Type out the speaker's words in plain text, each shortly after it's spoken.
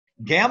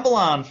Gamble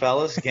on,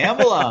 fellas.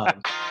 Gamble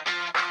on.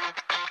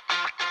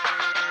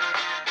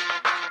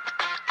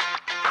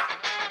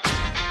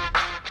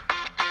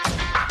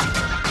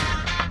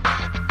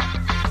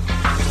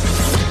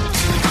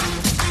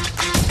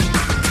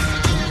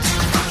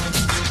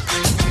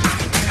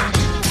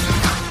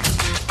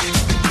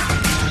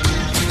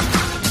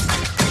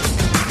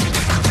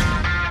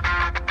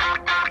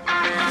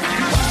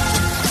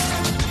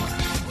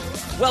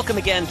 Welcome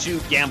again to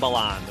Gamble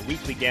On, the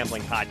weekly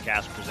gambling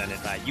podcast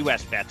presented by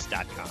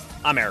USBets.com.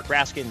 I'm Eric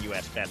Raskin,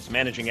 US Bets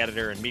managing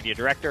editor and media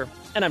director,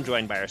 and I'm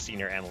joined by our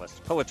senior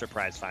analyst, Pulitzer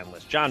Prize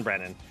finalist, John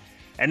Brennan.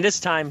 And this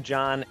time,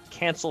 John,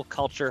 cancel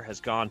culture has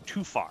gone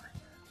too far.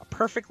 A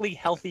perfectly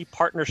healthy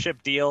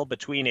partnership deal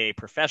between a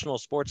professional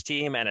sports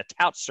team and a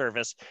tout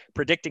service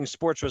predicting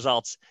sports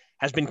results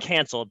has been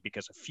canceled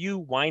because a few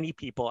whiny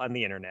people on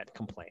the internet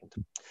complained.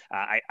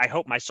 I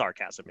hope my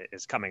sarcasm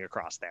is coming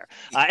across there.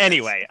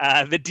 Anyway,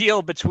 the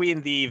deal between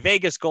the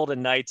Vegas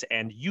Golden Knights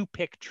and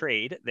You-Pick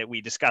Trade that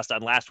we discussed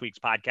on last week's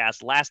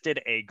podcast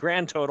lasted a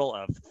grand total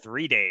of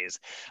 3 days.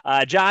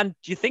 John,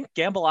 do you think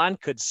Gamble On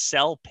could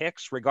sell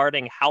picks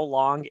regarding how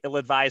long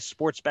ill-advised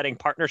sports betting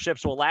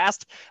partnerships will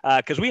last?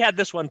 Because we had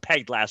this one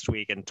pegged last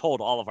week and told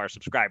all of our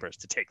subscribers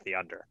to take the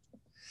under.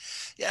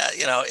 Yeah,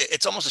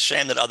 it's almost a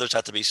shame that others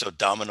have to be so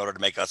dumb in order to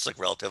make us look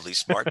relatively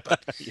smart,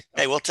 but yeah.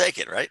 Hey, we'll take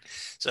it, right?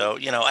 So,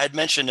 I had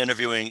mentioned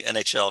interviewing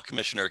NHL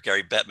Commissioner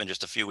Gary Bettman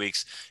just a few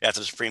weeks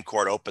after the Supreme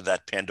Court opened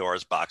that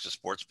Pandora's box of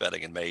sports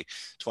betting in May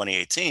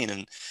 2018.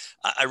 And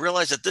I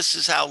realized that this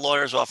is how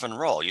lawyers often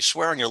roll. You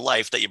swear on your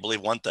life that you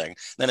believe one thing,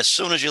 then as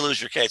soon as you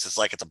lose your case, it's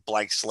like it's a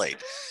blank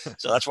slate.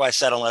 So that's why I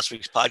said on last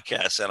week's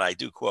podcast, and I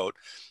do quote,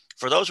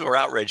 "For those who are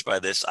outraged by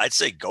this, I'd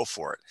say go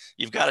for it.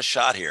 You've got a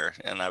shot here."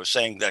 And I was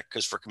saying that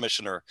because for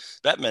Commissioner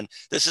Bettman,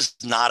 this is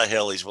not a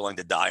hill he's willing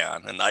to die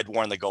on. And I'd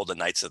warn the Golden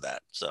Knights of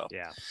that. So,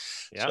 yeah.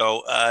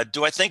 So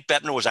do I think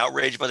Bettman was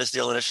outraged by this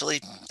deal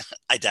initially?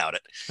 I doubt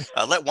it.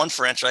 Let one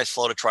franchise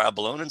float a trial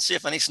balloon and see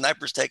if any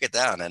snipers take it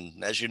down.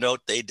 And as you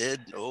note, they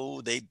did.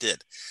 Oh, they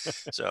did.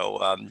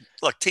 So,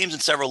 look, teams in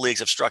several leagues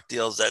have struck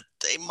deals that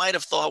they might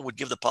have thought would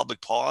give the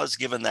public pause,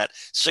 given that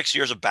 6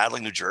 years of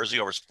battling New Jersey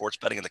over sports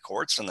betting in the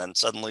courts. And then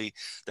suddenly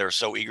they're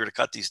so eager to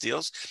cut these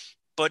deals.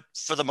 But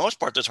for the most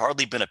part, there's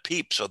hardly been a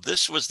peep. So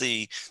this was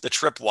the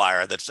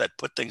tripwire that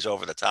put things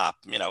over the top.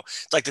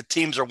 It's like the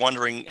teams are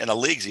wondering, and the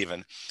leagues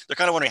even, they're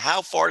kind of wondering,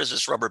 how far does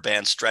this rubber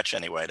band stretch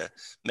anyway, to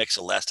mix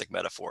elastic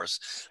metaphors?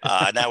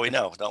 Now we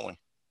know, don't we?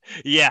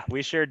 Yeah,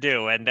 we sure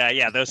do. And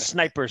those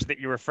snipers that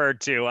you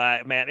referred to,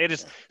 man, it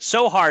is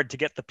so hard to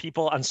get the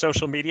people on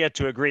social media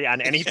to agree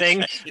on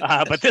anything.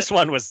 But this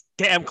one was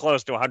damn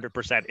close to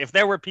 100%. If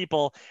there were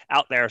people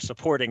out there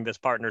supporting this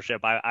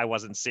partnership, I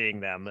wasn't seeing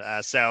them.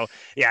 So,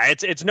 yeah,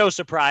 it's no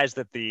surprise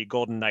that the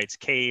Golden Knights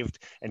caved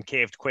and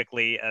caved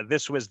quickly.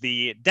 This was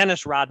the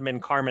Dennis Rodman,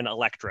 Carmen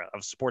Electra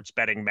of sports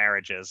betting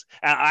marriages.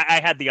 I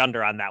had the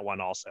under on that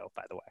one also,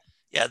 by the way.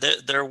 Yeah,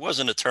 there was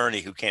an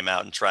attorney who came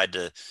out and tried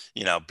to,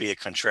 be a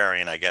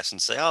contrarian, I guess,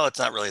 and say, oh, it's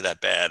not really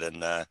that bad.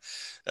 And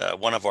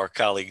one of our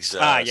colleagues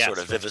sort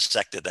of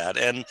vivisected that.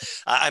 And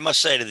I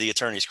must say, to the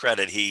attorney's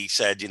credit, he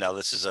said,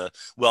 this is a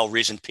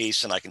well-reasoned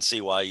piece, and I can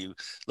see why you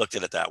looked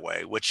at it that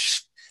way,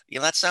 which,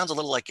 that sounds a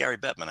little like Gary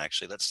Bettman,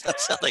 actually.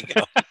 That's how they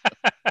go.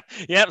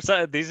 Yep.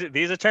 So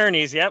these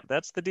attorneys, yep,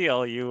 that's the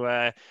deal.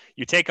 You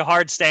take a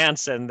hard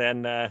stance and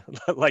then,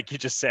 like you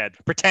just said,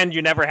 pretend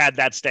you never had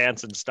that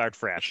stance and start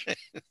fresh.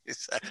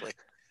 Exactly.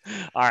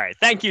 All right.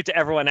 Thank you to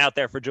everyone out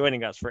there for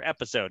joining us for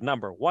episode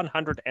number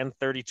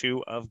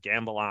 132 of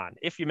Gamble On.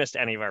 If you missed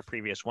any of our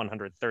previous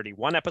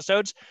 131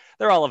 episodes,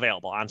 they're all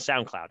available on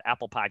SoundCloud,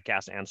 Apple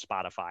Podcasts, and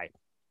Spotify.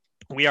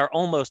 We are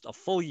almost a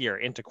full year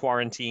into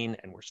quarantine,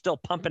 and we're still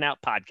pumping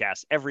out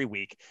podcasts every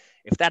week.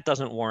 If that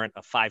doesn't warrant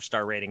a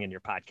 5-star rating in your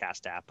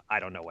podcast app, I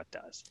don't know what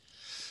does.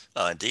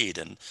 Indeed.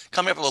 And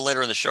coming up a little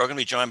later in the show, we're going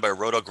to be joined by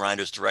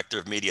Rotogrinders Director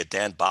of Media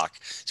Dan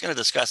Back. He's going to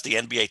discuss the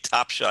NBA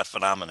Top Shot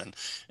phenomenon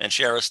and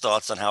share his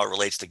thoughts on how it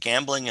relates to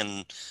gambling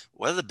and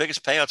whether the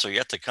biggest payouts are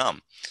yet to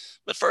come.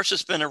 But first,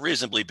 it's been a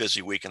reasonably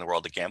busy week in the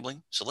world of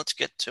gambling, so let's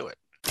get to it.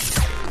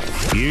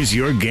 Here's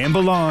your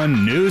Gamble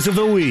On News of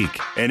the Week,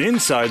 an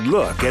inside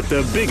look at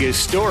the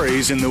biggest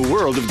stories in the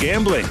world of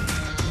gambling.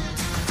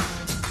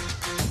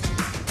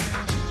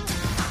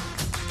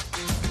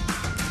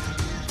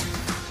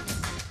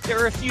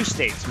 There are a few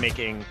states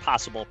making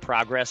possible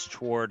progress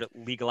toward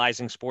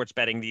legalizing sports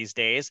betting these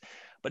days,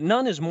 but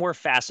none is more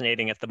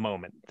fascinating at the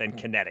moment than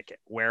Connecticut,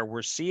 where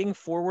we're seeing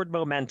forward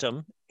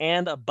momentum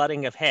and a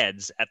butting of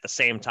heads at the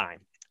same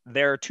time.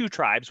 There are two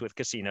tribes with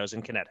casinos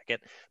in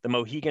Connecticut, the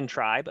Mohegan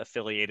tribe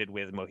affiliated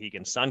with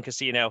Mohegan Sun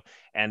Casino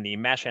and the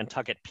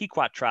Mashantucket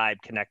Pequot tribe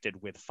connected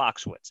with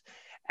Foxwoods.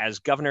 As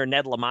Governor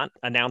Ned Lamont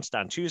announced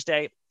on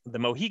Tuesday, the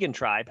Mohegan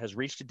tribe has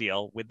reached a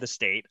deal with the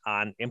state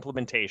on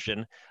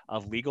implementation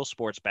of legal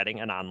sports betting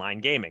and online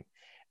gaming.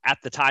 At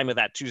the time of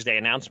that Tuesday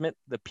announcement,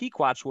 the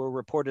Pequots were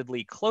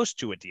reportedly close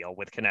to a deal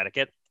with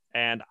Connecticut,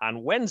 And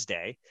on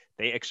Wednesday,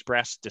 they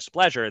expressed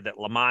displeasure that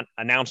Lamont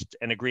announced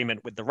an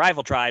agreement with the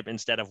rival tribe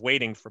instead of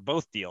waiting for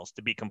both deals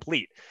to be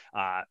complete.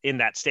 In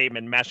that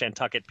statement,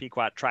 Mashantucket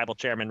Pequot Tribal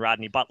Chairman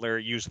Rodney Butler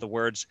used the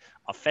words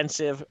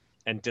offensive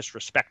and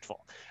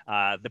disrespectful.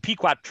 The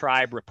Pequot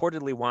tribe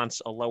reportedly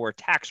wants a lower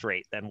tax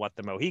rate than what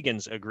the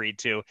Mohegans agreed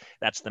to.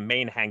 That's the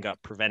main hangup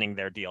preventing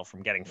their deal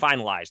from getting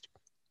finalized.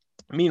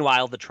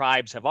 Meanwhile, the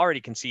tribes have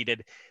already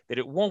conceded that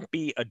it won't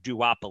be a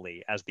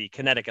duopoly, as the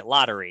Connecticut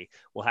Lottery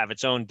will have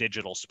its own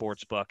digital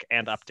sports book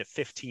and up to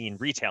 15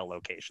 retail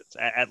locations,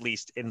 at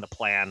least in the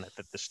plan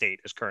that the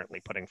state is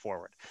currently putting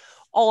forward.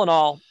 All in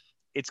all,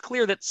 it's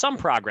clear that some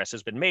progress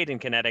has been made in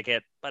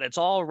Connecticut, but it's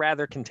all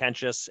rather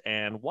contentious,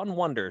 and one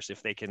wonders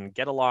if they can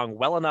get along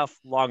well enough,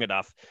 long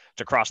enough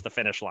to cross the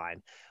finish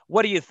line.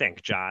 What do you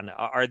think, John?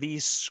 Are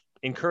these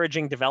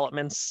encouraging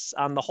developments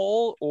on the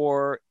whole,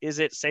 or is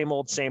it same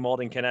old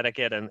in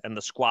Connecticut, and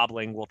the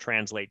squabbling will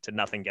translate to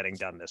nothing getting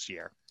done this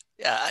year?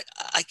 Yeah,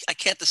 I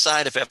can't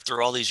decide if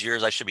after all these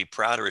years I should be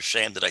proud or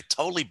ashamed that I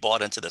totally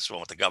bought into this one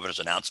with the governor's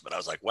announcement. I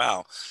was like,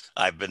 wow,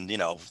 I've been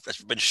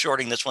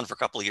shorting this one for a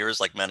couple of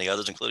years, like many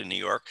others, including New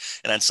York.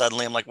 And then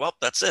suddenly I'm like, well,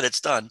 that's it. It's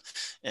done.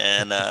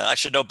 And I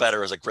should know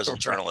better as a grizzled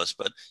journalist,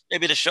 but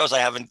maybe this shows I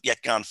haven't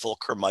yet gone full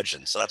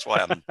curmudgeon. So that's why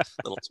I'm a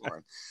little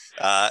torn.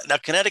 Now,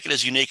 Connecticut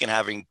is unique in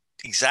having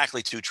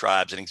exactly two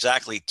tribes and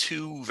exactly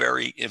two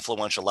very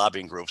influential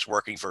lobbying groups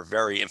working for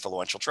very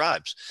influential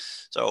tribes.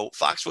 So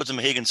Foxwoods and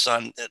Mohegan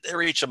Sun,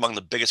 they're each among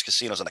the biggest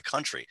casinos in the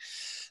country.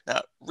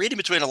 Now, reading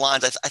between the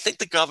lines, I think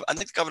the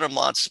Governor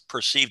Lamont's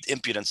perceived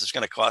impudence is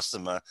going to cost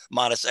him a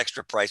modest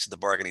extra price at the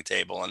bargaining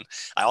table, and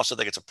I also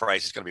think it's a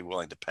price he's going to be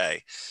willing to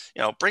pay.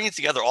 Bringing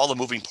together all the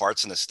moving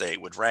parts in the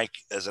state would rank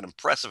as an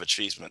impressive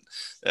achievement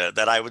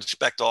that I would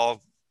expect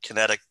all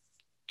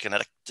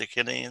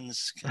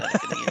Connecticutians,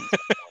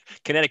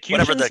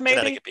 whatever the maybe?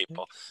 Connecticut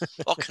people,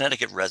 all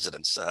Connecticut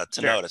residents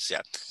to notice,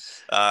 yeah.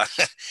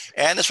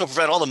 And this will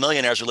prevent all the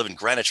millionaires who live in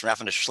Greenwich from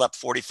having to schlep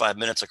 45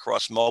 minutes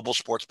across mobile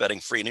sports betting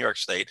free New York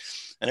State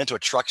and into a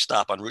truck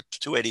stop on Route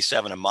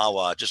 287 in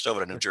Mahwah, just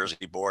over the New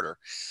Jersey border.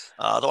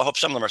 Though I hope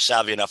some of them are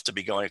savvy enough to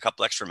be going a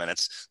couple extra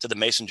minutes to the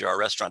Mason Jar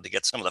restaurant to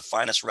get some of the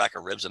finest rack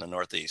of ribs in the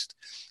Northeast.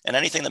 And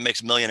anything that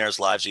makes millionaires'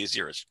 lives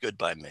easier is good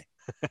by me.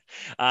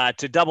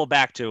 To double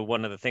back to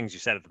one of the things you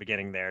said at the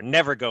beginning there,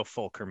 never go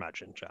full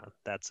curmudgeon, John.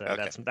 That's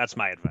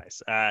my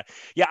advice.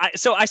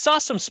 So I saw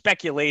some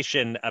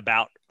speculation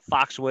about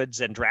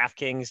Foxwoods and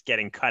DraftKings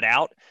getting cut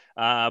out,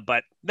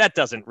 but that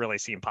doesn't really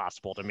seem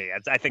possible to me.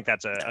 I think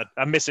that's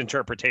a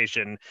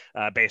misinterpretation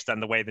based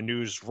on the way the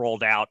news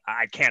rolled out.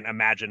 I can't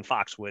imagine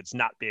Foxwoods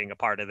not being a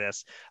part of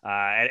this.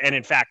 And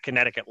in fact,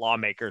 Connecticut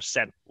lawmakers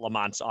sent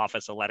Lamont's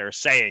office a letter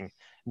saying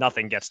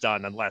nothing gets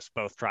done unless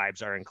both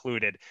tribes are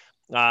included.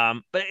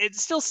 But it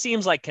still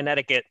seems like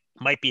Connecticut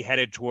might be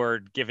headed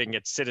toward giving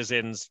its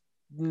citizens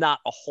not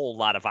a whole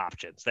lot of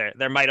options.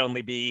 There might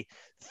only be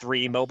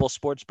 3 mobile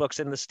sports books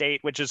in the state,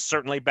 which is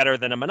certainly better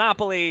than a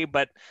monopoly,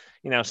 but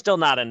still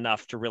not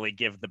enough to really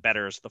give the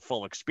bettors the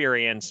full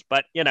experience.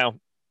 But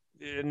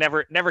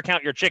never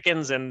count your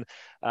chickens and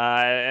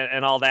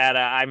all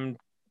that.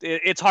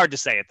 It's hard to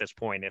say at this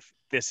point if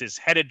this is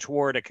headed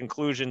toward a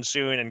conclusion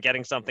soon and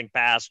getting something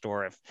passed,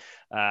 or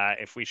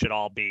if we should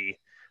all be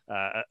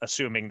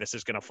assuming this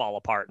is going to fall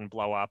apart and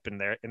blow up in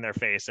their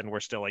face, and we're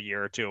still a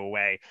year or two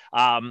away.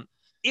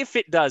 If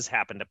it does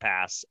happen to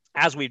pass,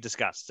 as we've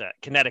discussed,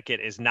 Connecticut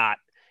is not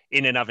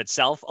in and of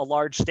itself a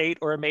large state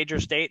or a major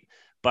state,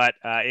 but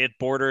it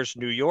borders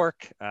New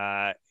York.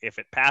 If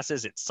it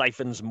passes, it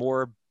siphons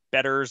more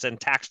bettors and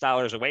tax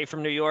dollars away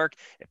from New York.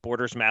 It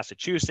borders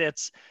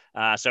Massachusetts.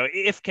 So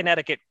if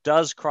Connecticut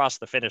does cross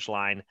the finish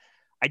line,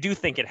 I do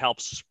think it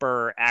helps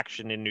spur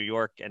action in New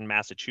York and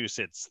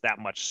Massachusetts that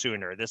much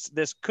sooner.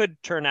 This could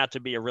turn out to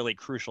be a really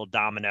crucial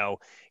domino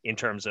in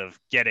terms of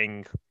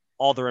getting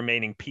all the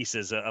remaining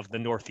pieces of the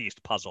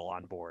Northeast puzzle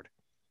on board.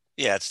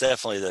 Yeah, it's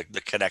definitely the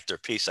connector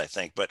piece, I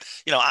think. But,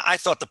 I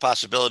thought the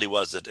possibility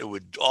was that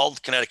all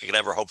Connecticut could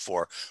ever hope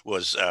for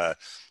was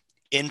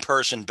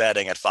in-person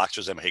betting at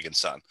Foxwoods and Mohegan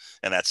Sun,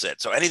 and that's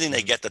it. So anything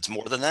they get that's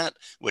more than that,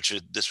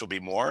 this will be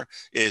more,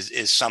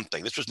 is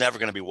something. This was never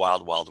going to be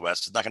Wild Wild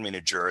West. It's not going to be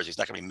New Jersey. It's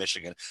not going to be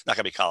Michigan. It's not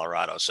going to be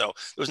Colorado. So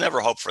there was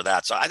never hope for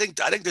that. So I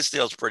think this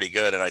deal is pretty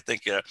good, and I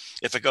think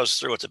if it goes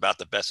through, it's about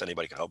the best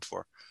anybody could hope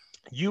for.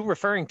 You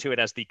referring to it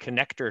as the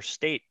connector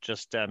state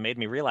just made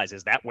me realize,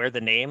 is that where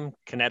the name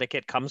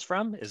Connecticut comes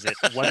from? Was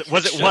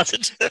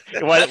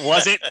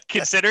it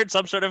considered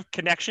some sort of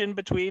connection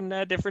between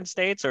different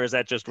states, or is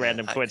that just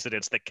random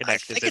coincidence that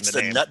Connect is in the name? I think it's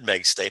the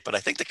nutmeg state, but I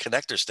think the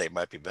connector state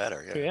might be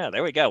better. Yeah,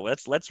 there we go.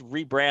 Let's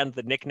rebrand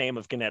the nickname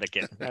of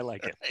Connecticut. I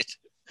like it. Right.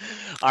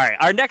 All right.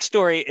 Our next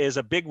story is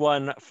a big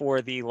one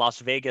for the Las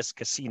Vegas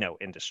casino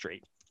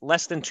industry.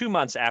 Less than 2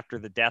 months after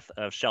the death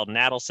of Sheldon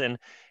Adelson,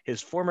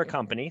 his former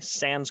company,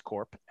 Sands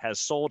Corp, has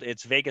sold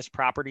its Vegas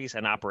properties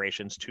and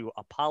operations to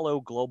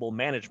Apollo Global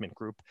Management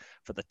Group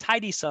for the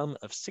tidy sum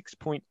of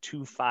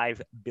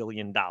 $6.25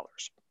 billion.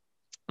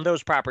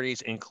 Those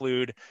properties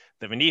include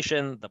the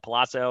Venetian, the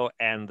Palazzo,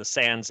 and the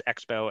Sands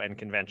Expo and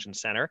Convention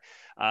Center.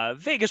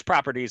 Vegas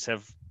properties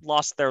have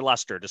lost their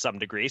luster to some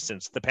degree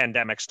since the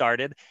pandemic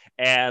started,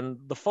 and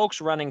the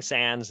folks running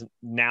Sands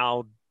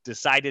now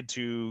decided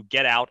to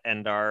get out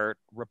and are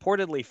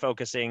reportedly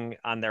focusing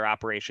on their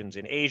operations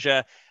in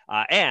Asia,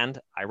 and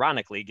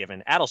ironically,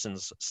 given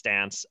Adelson's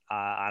stance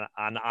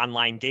on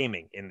online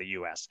gaming in the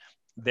US.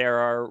 There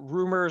are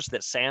rumors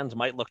that Sands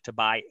might look to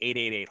buy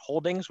 888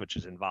 Holdings, which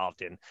is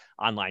involved in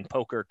online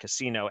poker,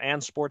 casino,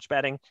 and sports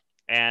betting,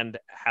 and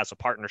has a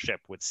partnership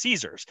with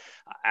Caesars.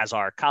 As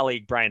our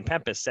colleague Brian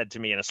Pempis said to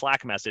me in a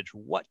Slack message,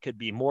 what could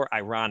be more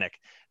ironic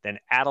than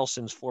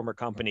Adelson's former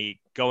company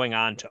going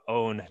on to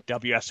own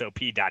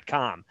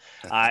WSOP.com?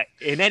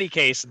 In any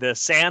case, the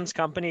Sands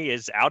company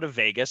is out of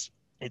Vegas.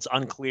 It's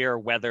unclear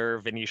whether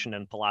Venetian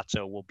and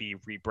Palazzo will be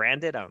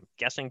rebranded. I'm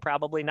guessing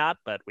probably not,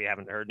 but we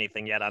haven't heard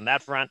anything yet on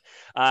that front.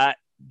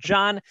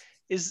 John,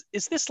 is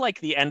this like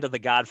the end of The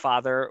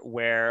Godfather,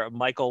 where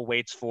Michael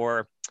waits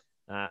for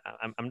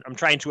I'm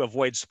trying to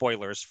avoid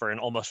spoilers for an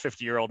almost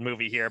 50-year-old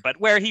movie here, but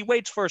where he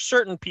waits for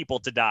certain people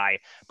to die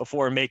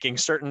before making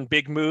certain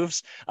big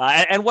moves?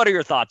 And what are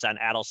your thoughts on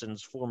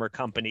Adelson's former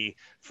company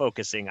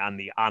focusing on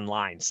the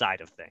online side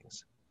of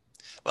things?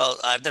 Well,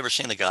 I've never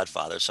seen The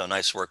Godfather, so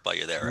nice work by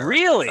you there, Eric.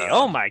 Really?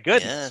 Oh my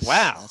goodness. Yes,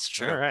 wow. That's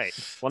true. All right.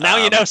 Well, now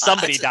you know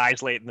somebody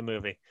dies late in the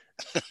movie.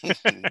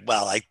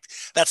 Well,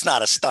 that's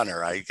not a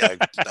stunner. I've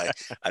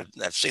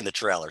seen the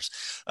trailers.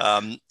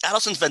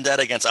 Adelson's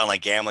vendetta against online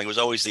gambling was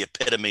always the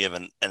epitome of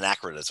an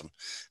anachronism,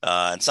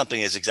 and something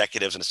his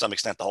executives and to some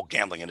extent the whole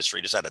gambling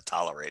industry just had to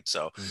tolerate.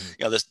 So,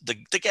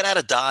 the get out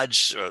of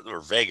Dodge or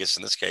Vegas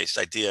in this case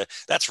idea,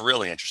 that's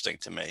really interesting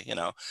to me.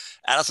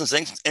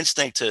 Adelson's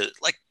instinct to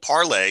like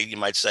parlay, you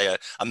might say,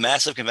 a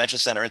massive convention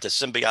center into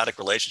symbiotic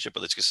relationship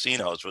with its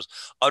casinos was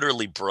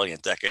utterly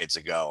brilliant decades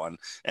ago,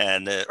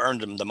 and it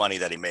earned him the money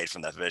that he made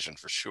from that vision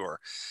for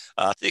sure.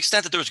 To the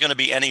extent that there was going to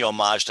be any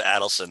homage to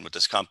Adelson with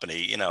this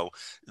company,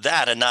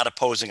 that and not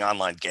opposing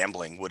online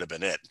gambling would have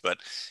been it. But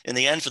in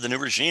the end, for the new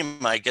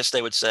regime, I guess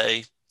they would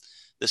say,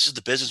 this is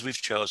the business we've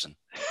chosen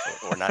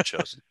or not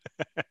chosen.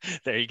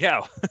 There you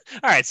go.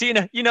 All right. So,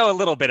 you know a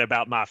little bit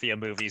about mafia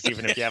movies,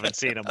 even if you haven't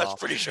seen them all. I was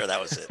pretty sure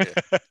that was it.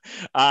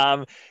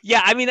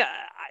 Yeah. I mean,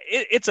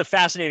 it's a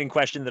fascinating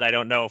question that I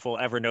don't know if we'll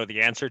ever know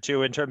the answer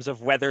to in terms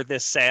of whether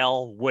this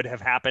sale would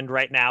have happened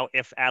right now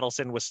if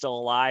Adelson was still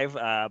alive.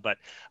 But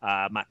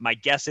my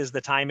guess is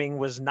the timing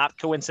was not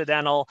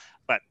coincidental,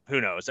 but who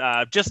knows?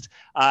 Just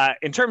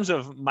in terms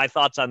of my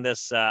thoughts on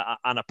this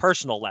on a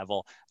personal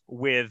level,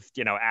 with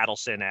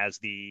Adelson as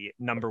the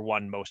number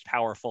one most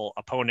powerful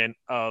opponent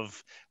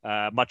of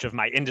much of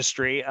my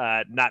industry,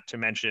 not to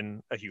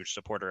mention a huge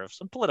supporter of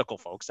some political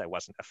folks I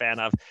wasn't a fan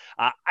of.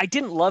 I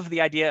didn't love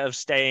the idea of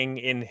staying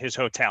in his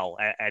hotel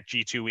at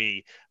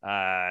G2E.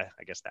 I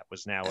guess that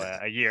was now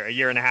a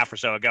year and a half or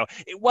so ago.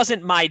 It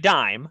wasn't my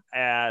dime.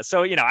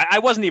 So, I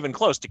wasn't even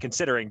close to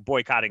considering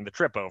boycotting the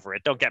trip over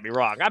it. Don't get me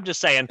wrong. I'm just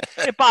saying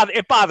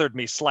it bothered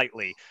me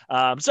slightly.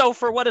 So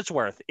for what it's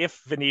worth,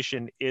 if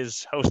Venetian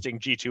is hosting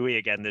G2E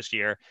again this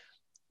year,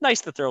 nice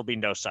that there will be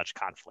no such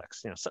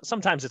conflicts.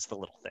 Sometimes it's the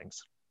little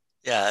things.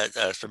 Yeah,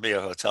 for me,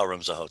 a hotel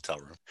room's a hotel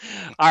room.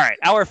 All right.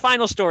 Our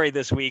final story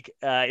this week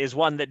is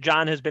one that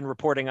John has been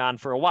reporting on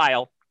for a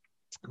while,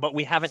 but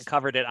we haven't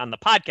covered it on the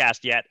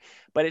podcast yet.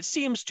 But it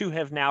seems to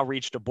have now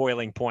reached a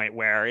boiling point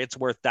where it's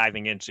worth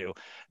diving into.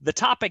 The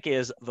topic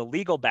is the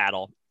legal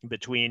battle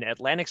between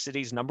Atlantic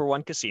City's number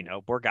one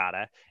casino,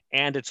 Borgata,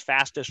 and its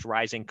fastest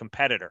rising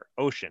competitor,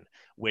 Ocean,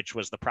 which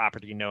was the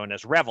property known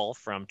as Revel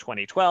from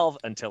 2012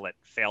 until it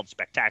failed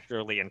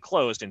spectacularly and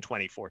closed in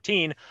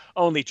 2014,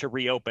 only to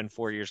reopen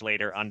 4 years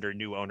later under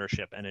new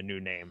ownership and a new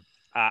name.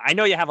 I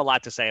know you have a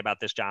lot to say about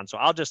this, John, so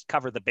I'll just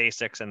cover the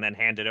basics and then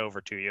hand it over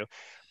to you.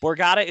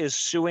 Borgata is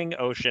suing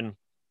Ocean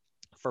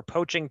for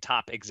poaching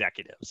top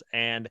executives.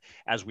 And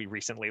as we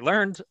recently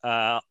learned,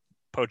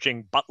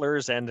 poaching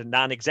butlers and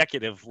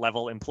non-executive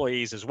level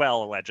employees as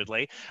well,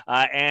 allegedly,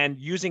 and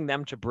using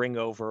them to bring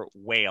over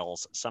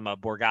whales, some of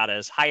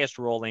Borgata's highest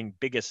rolling,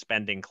 biggest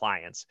spending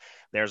clients.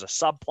 There's a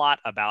subplot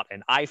about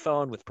an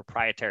iPhone with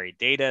proprietary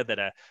data that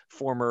a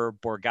former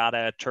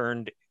Borgata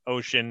turned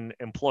Ocean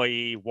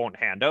employee won't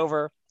hand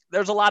over.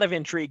 There's a lot of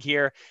intrigue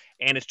here,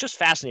 and it's just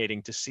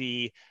fascinating to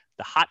see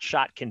the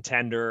hotshot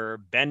contender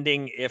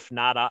bending, if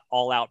not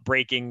all out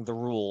breaking the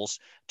rules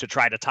to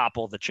try to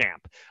topple the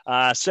champ.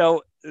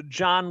 So,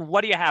 John,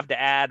 what do you have to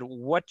add?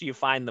 What do you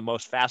find the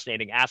most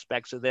fascinating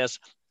aspects of this?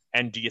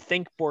 And do you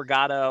think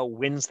Borgata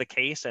wins the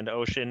case and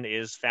Ocean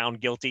is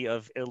found guilty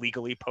of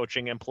illegally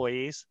poaching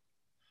employees?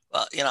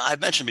 Well, I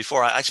mentioned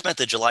before, I spent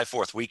the July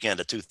 4th weekend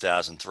of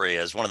 2003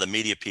 as one of the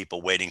media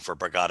people waiting for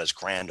Borgata's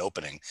grand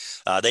opening.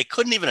 They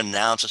couldn't even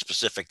announce a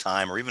specific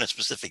time or even a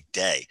specific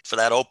day for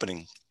that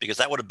opening because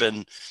that would have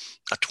been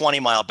a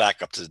 20-mile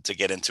backup to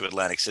get into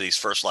Atlantic City's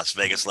first Las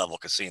Vegas level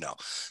casino.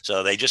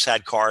 So they just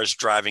had cars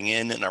driving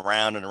in and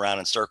around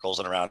in circles,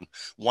 and around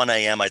 1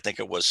 a.m., I think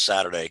it was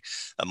Saturday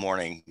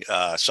morning,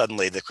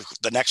 suddenly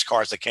the next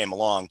cars that came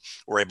along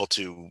were able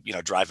to,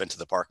 drive into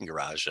the parking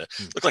garage.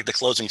 Looked like the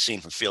closing scene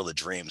from Field of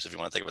Dreams, if you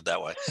want to think of it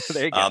that way.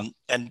 There you go.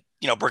 And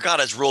Borgata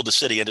has ruled the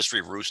city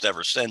industry roost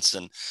ever since.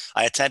 And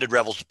I attended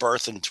Revel's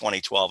birth in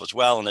 2012 as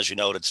well. And as you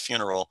know, its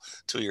funeral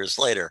 2 years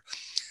later.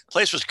 The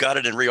place was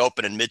gutted and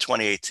reopened in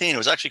mid-2018. It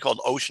was actually called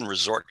Ocean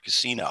Resort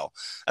Casino,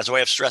 as a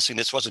way of stressing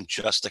this wasn't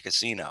just a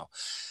casino.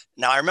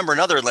 Now, I remember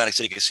another Atlantic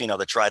City casino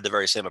that tried the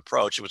very same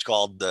approach. It was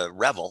called the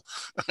Revel,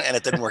 and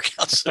it didn't work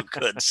out so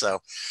good. So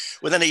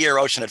within a year,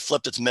 Ocean had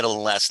flipped its middle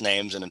and last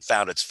names and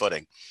found its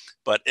footing.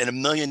 But in a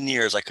million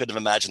years, I couldn't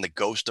have imagined the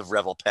ghost of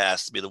Revel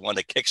Pass to be the one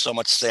that kicked so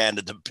much sand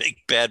into big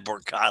bad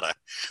Borgata.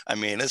 I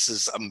mean, this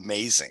is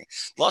amazing.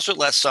 Lawsuit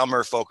last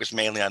summer focused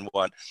mainly on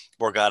what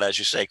Borgata, as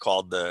you say,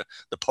 called the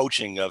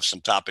poaching of some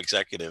top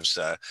executives,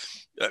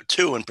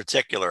 two in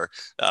particular,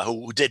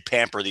 who did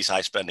pamper these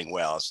high-spending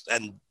whales.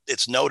 And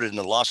it's noted in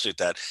the lawsuit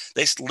that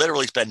they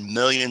literally spend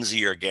millions a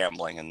year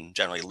gambling and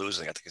generally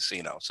losing at the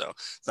casino. So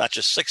it's not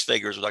just six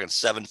figures, we're talking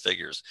seven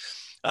figures.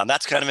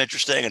 That's kind of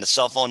interesting. And the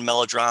cell phone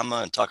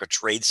melodrama and talk of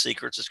trade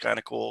secrets is kind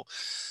of cool.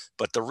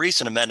 But the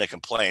recent amended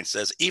complaint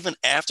says even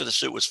after the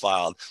suit was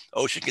filed,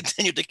 Ocean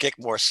continued to kick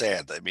more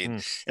sand. I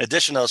mean, in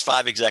addition to those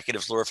five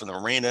executives lured from the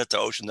marina to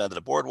Ocean's end of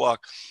the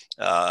boardwalk,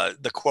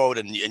 the quote,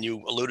 and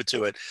you alluded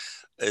to it,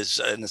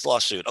 is in this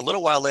lawsuit. A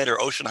little while later,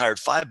 Ocean hired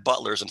 5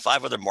 butlers and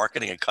 5 other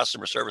marketing and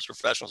customer service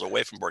professionals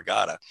away from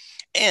Borgata.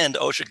 And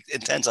Ocean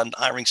intends on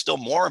hiring still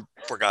more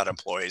Borgata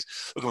employees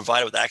who can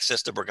provide it with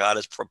access to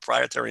Borgata's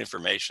proprietary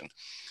information.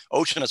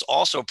 Ocean has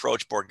also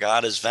approached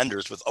Borgata's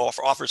vendors with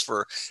offers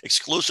for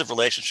exclusive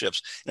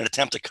relationships in an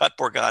attempt to cut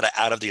Borgata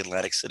out of the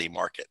Atlantic City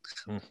market.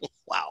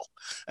 Wow.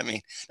 I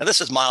mean, now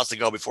this is miles to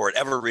go before it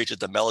ever reaches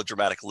the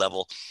melodramatic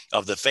level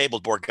of the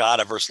fabled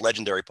Borgata versus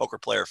legendary poker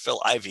player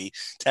Phil Ivey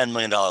 $10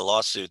 million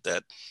lawsuit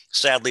that,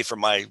 sadly, for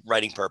my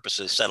writing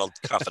purposes, settled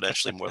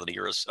confidentially more than a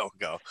year or so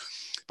ago.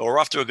 But we're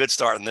off to a good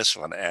start in this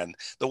one. And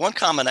the one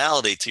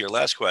commonality to your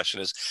last question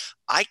is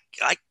I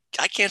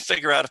can't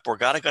figure out if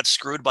Borgata got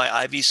screwed by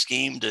Ivey's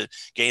scheme to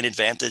gain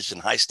advantage in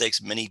high-stakes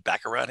mini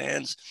baccarat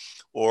hands,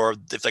 or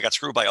if they got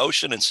screwed by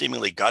Ocean and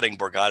seemingly gutting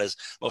Borgata's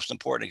most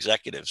important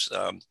executives.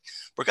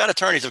 Borgata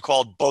attorneys have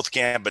called both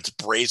gambits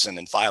brazen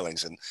in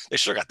filings, and they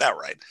sure got that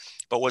right.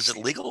 But was it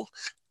legal?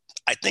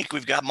 I think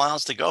we've got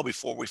miles to go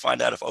before we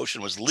find out if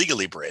Ocean was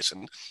legally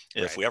brazen,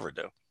 if we ever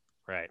do.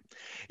 Right.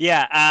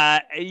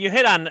 Yeah. You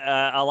hit on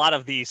a lot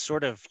of the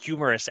sort of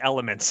humorous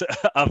elements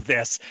of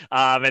this.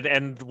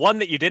 And one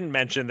that you didn't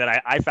mention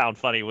that I found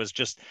funny was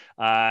just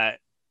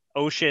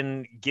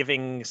Ocean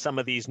giving some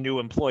of these new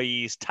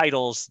employees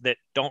titles that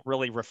don't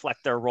really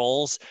reflect their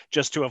roles,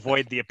 just to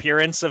avoid the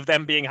appearance of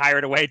them being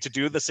hired away to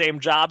do the same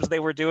jobs they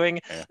were doing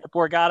at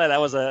Borgata. That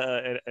was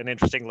an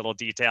interesting little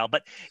detail.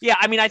 But yeah,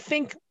 I mean, I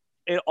think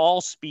it all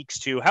speaks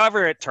to,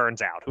 however it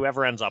turns out,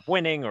 whoever ends up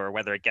winning or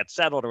whether it gets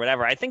settled or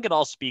whatever, I think it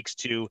all speaks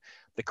to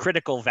the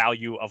critical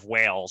value of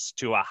whales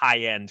to a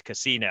high-end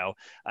casino.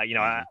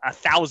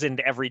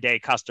 1,000 everyday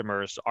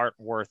customers aren't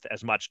worth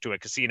as much to a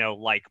casino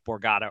like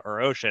Borgata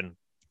or Ocean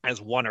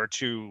as 1 or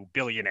 2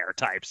 billionaire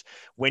types.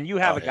 When you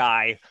have a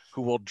guy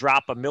who will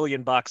drop $1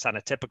 million on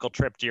a typical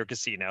trip to your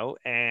casino,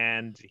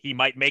 and he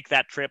might make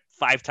that trip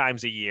 5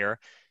 times a year,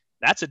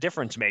 that's a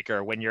difference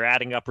maker when you're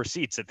adding up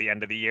receipts at the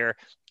end of the year.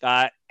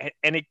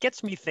 And it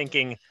gets me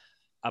thinking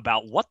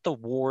about what the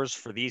wars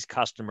for these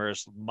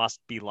customers must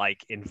be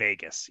like in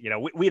Vegas.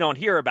 We don't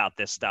hear about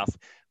this stuff,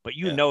 but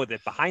know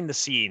that behind the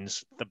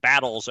scenes, the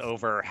battles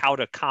over how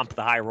to comp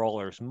the high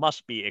rollers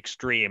must be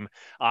extreme.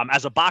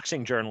 As a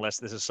boxing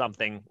journalist, this is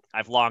something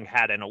I've long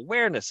had an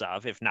awareness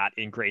of, if not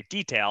in great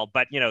detail.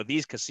 But,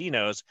 these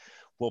casinos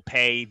will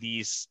pay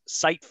these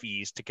site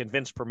fees to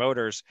convince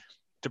promoters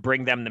to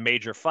bring them the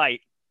major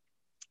fight.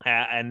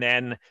 And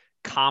then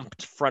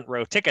comped front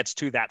row tickets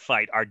to that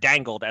fight are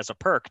dangled as a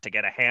perk to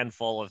get a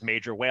handful of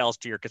major whales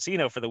to your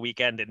casino for the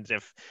weekend. And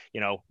if,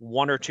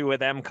 1 or 2 of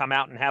them come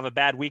out and have a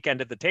bad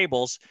weekend at the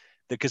tables,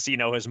 the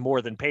casino has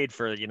more than paid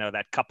for,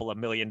 that couple of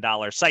 $1 million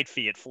site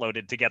fee it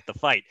floated to get the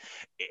fight.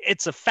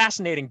 It's a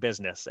fascinating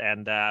business.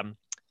 And,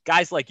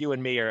 guys like you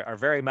and me are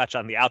very much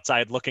on the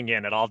outside looking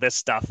in at all this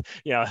stuff.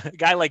 A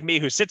guy like me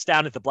who sits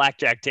down at the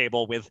blackjack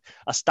table with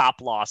a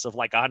stop loss of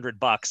like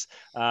 $100.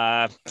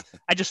 I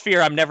just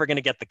fear I'm never going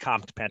to get the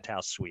comped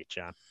penthouse suite,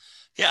 John.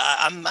 Yeah,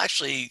 I'm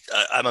actually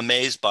I'm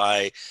amazed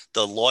by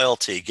the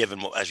loyalty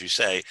given, as you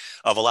say,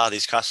 of a lot of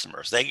these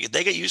customers. They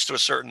get used to a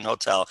certain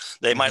hotel.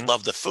 They might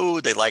love the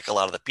food. They like a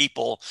lot of the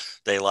people.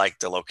 They like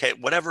the location.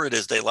 Whatever it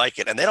is, they like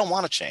it, and they don't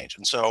want to change.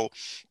 And so,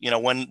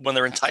 when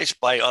they're enticed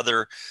by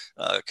other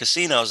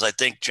casinos, I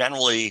think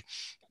generally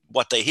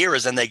what they hear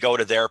is then they go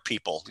to their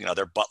people,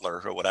 their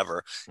butler or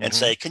whatever, and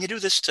say, can you do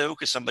this too?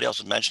 Because somebody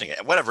else is mentioning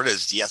it. Whatever it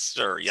is, yes,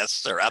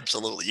 sir,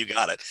 absolutely, you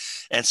got it.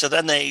 And so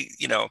then they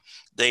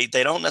they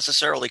don't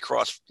necessarily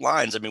cross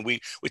lines. I mean, we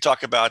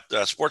talk about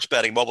sports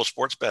betting, mobile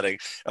sports betting,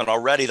 and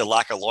already the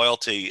lack of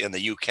loyalty in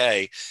the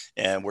UK,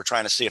 and we're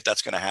trying to see if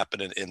that's going to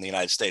happen in the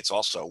United States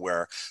also,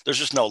 where there's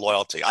just no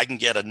loyalty. I can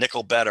get a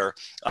nickel better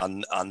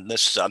on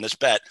this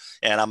bet,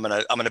 and I'm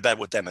gonna bet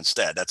with them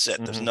instead. That's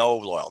it. There's no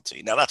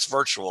loyalty. Now that's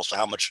virtual, so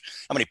how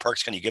many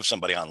perks can you give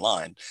somebody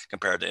online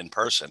compared to in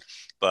person?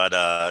 But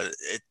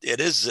it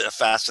is a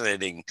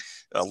fascinating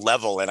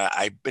level, and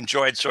I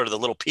enjoyed sort of the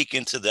little peek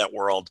into that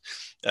world,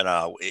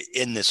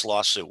 in this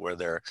lawsuit where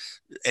they're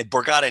at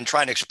Borgata and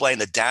trying to explain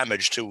the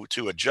damage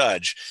to a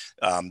judge.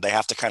 They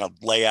have to kind of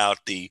lay out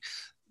the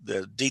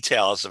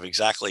details of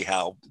exactly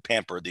how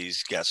pampered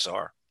these guests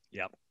are.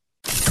 Yep.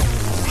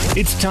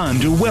 It's time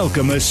to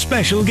welcome a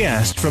special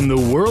guest from the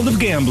world of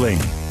gambling.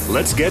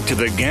 Let's get to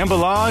the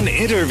Gamble On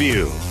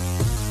interview.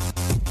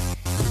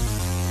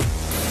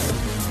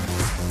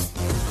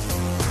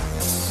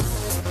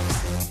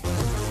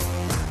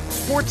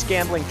 Sports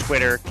gambling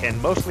Twitter can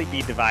mostly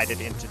be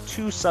divided into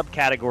two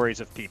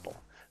subcategories of people: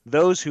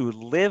 those who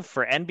live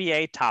for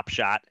NBA Top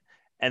Shot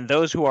and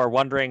those who are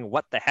wondering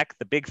what the heck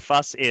the big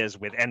fuss is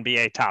with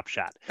NBA Top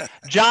Shot.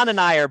 John and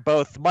I are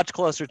both much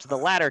closer to the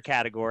latter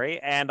category,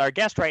 and our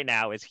guest right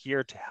now is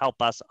here to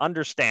help us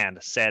understand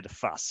said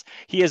fuss.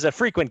 He is a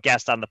frequent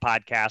guest on the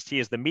podcast. He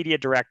is the media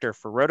director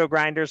for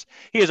Rotogrinders.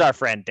 He is our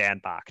friend Dan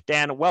Back.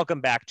 Dan, welcome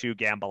back to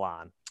Gamble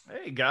On.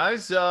 Hey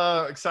guys,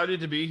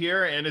 excited to be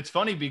here. And it's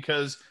funny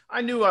because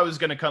I knew I was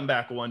going to come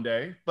back one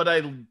day, but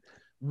I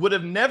would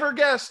have never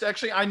guessed.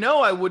 Actually, I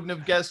know I wouldn't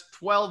have guessed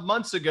 12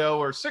 months ago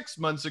or 6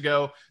 months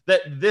ago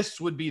that this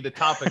would be the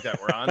topic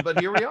that we're on, but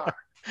here we are.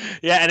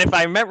 Yeah, and if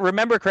I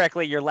remember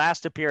correctly, your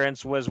last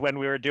appearance was when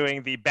we were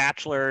doing the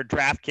Bachelor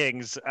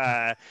DraftKings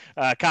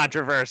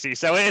controversy.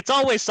 So it's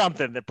always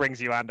something that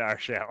brings you onto our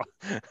show.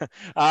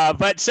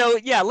 But so,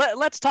 yeah,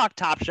 let's talk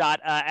Top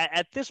Shot.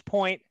 At this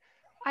point,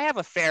 I have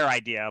a fair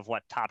idea of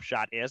what Top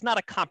Shot is. Not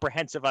a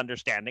comprehensive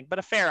understanding, but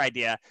a fair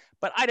idea.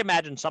 But I'd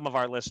imagine some of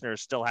our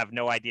listeners still have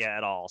no idea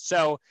at all.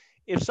 So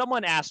if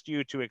someone asked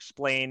you to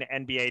explain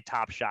NBA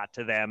Top Shot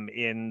to them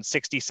in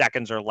 60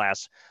 seconds or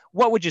less,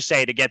 what would you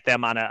say to get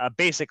them on a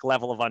basic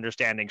level of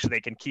understanding so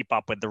they can keep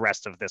up with the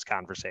rest of this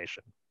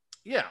conversation?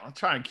 Yeah, I'll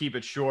try and keep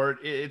it short.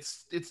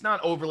 It's not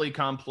overly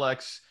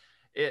complex.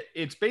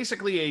 It's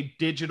basically a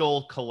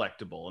digital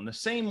collectible in the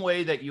same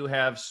way that you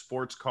have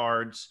sports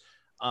cards.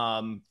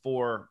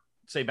 For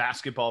say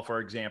basketball,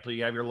 for example,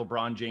 you have your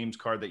LeBron James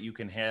card that you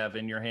can have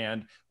in your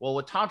hand. Well,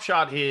 what Top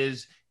Shot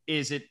is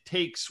it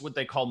takes what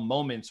they call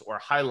moments or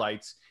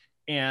highlights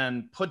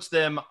and puts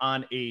them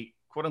on a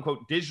quote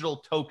unquote digital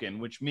token,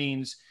 which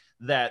means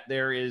that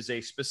there is a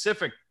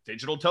specific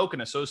digital token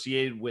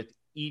associated with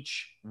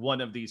each one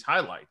of these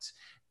highlights.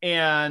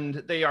 And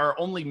they are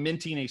only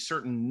minting a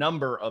certain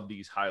number of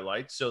these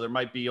highlights. So there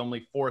might be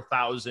only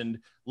 4,000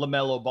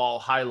 LaMelo Ball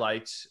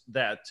highlights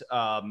that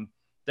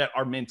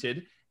are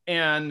minted.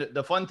 And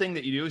the fun thing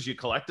that you do is you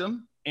collect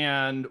them.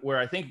 And where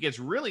I think it gets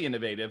really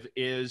innovative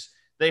is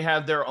they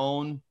have their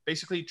own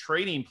basically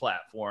trading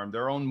platform,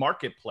 their own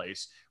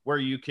marketplace where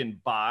you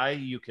can buy,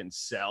 you can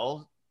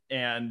sell.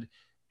 And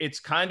it's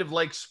kind of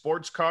like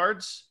sports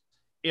cards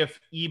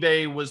if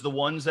eBay was the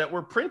ones that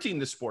were printing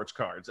the sports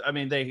cards. I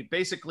mean, they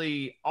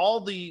basically, all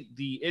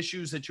the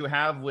issues that you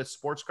have with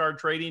sports card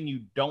trading,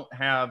 you don't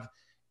have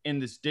in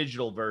this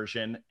digital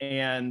version.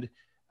 And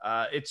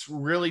it's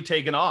really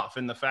taken off.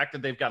 And the fact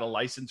that they've got a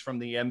license from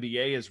the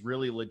NBA has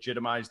really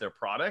legitimized their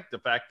product. The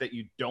fact that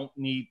you don't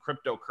need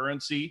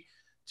cryptocurrency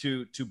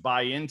to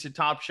buy into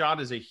Top Shot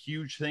is a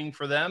huge thing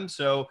for them.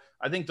 So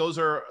I think those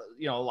are,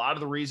 a lot of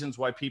the reasons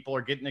why people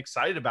are getting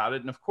excited about it.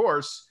 And of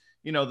course,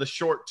 the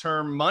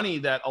short-term money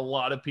that a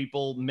lot of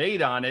people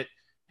made on it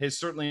has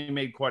certainly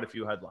made quite a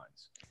few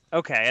headlines.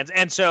 Okay.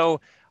 And so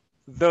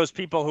those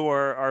people who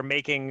are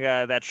making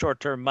that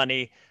short-term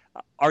money,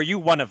 are you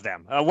one of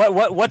them?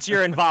 What's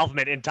your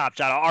involvement in Top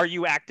Shot? Are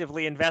you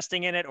actively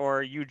investing in it, or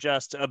are you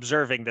just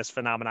observing this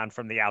phenomenon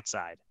from the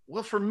outside?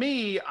 Well, for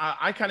me,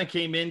 I kind of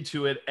came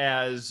into it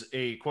as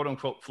a quote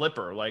unquote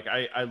flipper. Like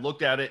I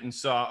looked at it and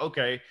saw,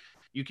 okay,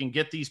 you can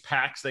get these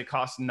packs that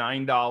cost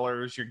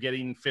 $9. You're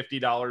getting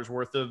 $50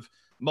 worth of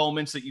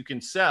moments that you can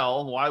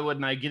sell. Why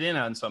wouldn't I get in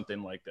on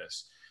something like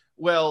this?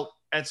 Well,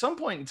 at some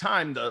point in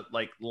time, the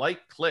light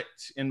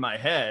clicked in my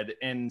head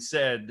and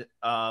said,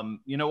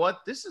 you know what?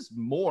 This is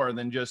more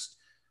than just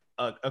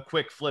a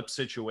quick flip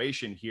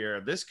situation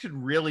here. This could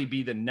really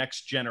be the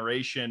next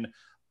generation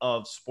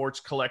of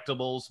sports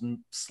collectibles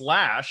 /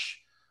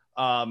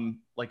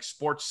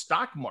 sports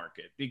stock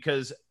market,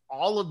 because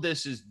all of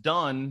this is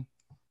done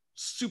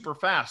super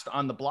fast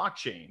on the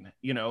blockchain,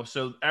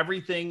 so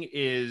everything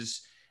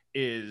is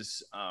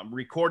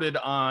recorded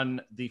on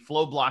the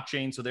Flow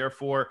blockchain. So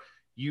therefore,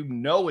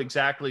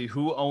 exactly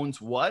who owns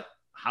what,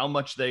 how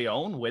much they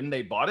own, when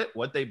they bought it,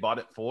 what they bought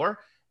it for.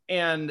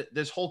 And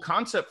this whole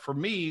concept, for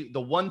me,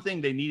 the one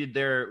thing they needed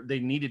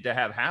to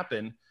have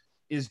happen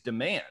is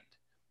demand.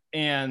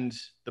 And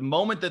the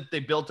moment that they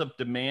built up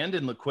demand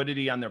and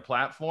liquidity on their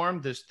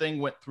platform, this thing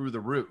went through the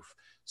roof.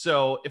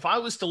 So if I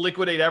was to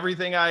liquidate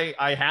everything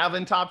I have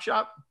in Top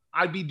Shop,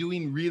 I'd be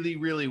doing really,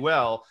 really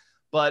well.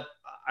 But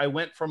I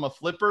went from a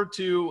flipper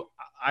to,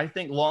 I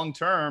think long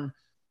term,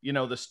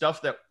 the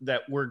stuff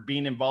that we're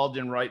being involved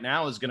in right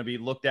now is going to be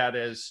looked at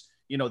as,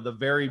 the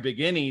very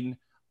beginning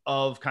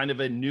of kind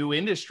of a new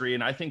industry.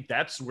 And I think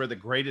that's where the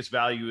greatest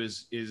value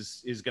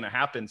is going to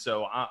happen.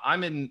 So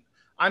I'm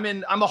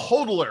a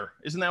hodler.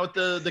 Isn't that what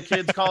the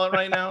kids call it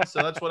right now?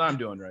 So that's what I'm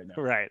doing right now.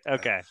 Right.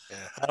 Okay. Yeah.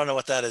 I don't know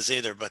what that is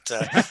either, but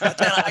Dan,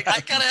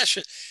 I gotta ask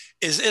you,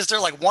 is there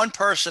like one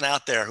person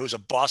out there who's a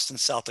Boston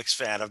Celtics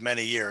fan of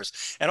many years,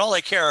 and all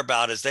they care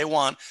about is they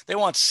want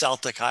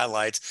Celtic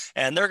highlights,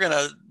 and they're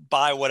gonna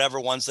buy whatever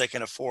ones they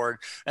can afford,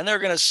 and they're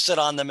gonna sit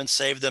on them and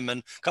save them,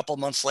 and a couple of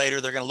months later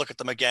they're gonna look at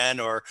them again,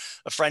 or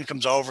a friend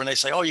comes over and they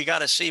say, "Oh, you got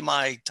to see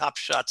my Top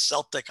Shot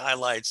Celtic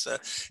highlights."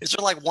 Is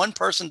there like one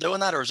person doing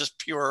that, or is this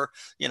pure,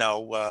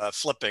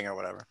 flipping or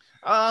whatever?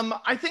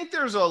 I think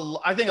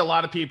I think a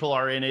lot of people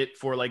are in it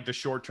for like the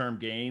short-term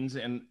gains,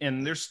 and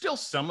there's still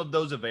some of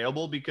those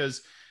available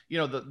because,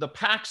 the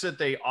packs that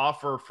they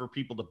offer for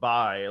people to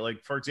buy,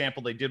 like, for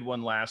example, they did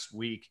one last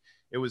week.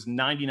 It was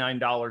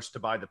 $99 to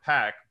buy the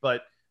pack,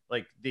 but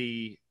like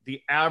the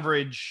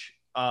average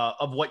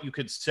of what you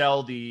could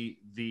sell the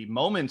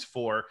moments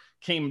for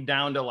came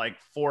down to like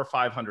 $400 or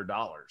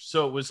 $500.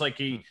 So it was like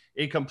a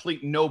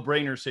complete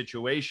no-brainer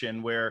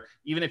situation where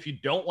even if you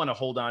don't want to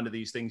hold on to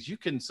these things, you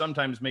can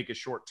sometimes make a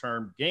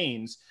short-term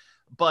gains.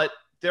 But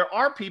there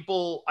are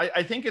people,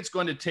 I think it's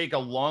going to take a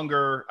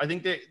longer, I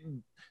think that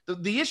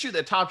the issue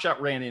that Top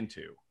Shot ran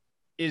into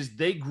is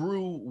they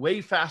grew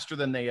way faster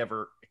than they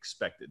ever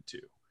expected to.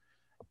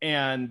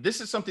 And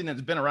this is something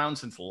that's been around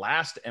since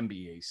last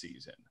NBA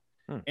season.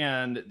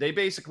 And they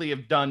basically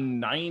have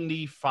done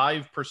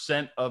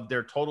 95% of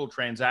their total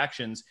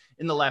transactions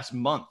in the last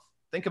month.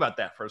 Think about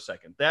that for a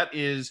second. That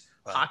is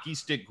hockey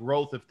stick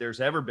growth if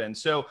there's ever been.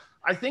 So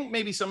I think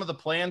maybe some of the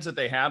plans that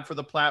they had for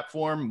the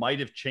platform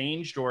might have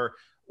changed, or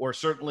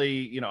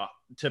certainly,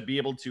 to be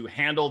able to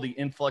handle the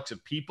influx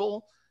of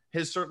people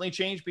has certainly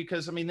changed,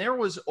 because, there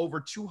was over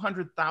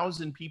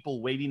 200,000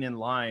 people waiting in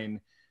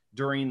line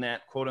during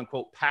that quote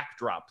unquote pack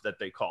drop that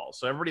they call.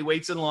 So everybody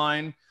waits in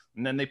line,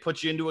 and then they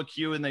put you into a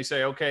queue and they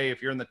say, okay,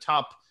 if you're in the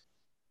top,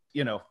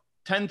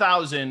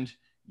 10,000,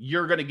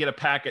 you're going to get a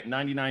pack at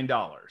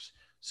 $99.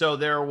 So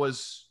there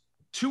was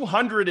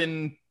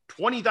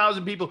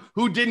 220,000 people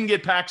who didn't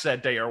get packs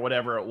that day or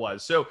whatever it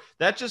was. So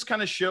that just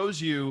kind of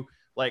shows you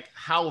like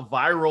how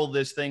viral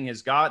this thing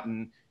has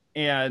gotten.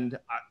 And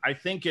I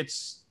think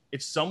it's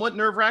somewhat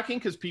nerve-wracking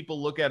because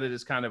people look at it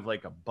as kind of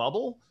like a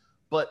bubble.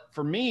 But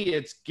for me,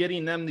 it's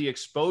getting them the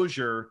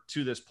exposure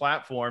to this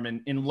platform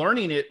and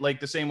learning it like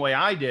the same way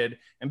I did,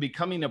 and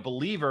becoming a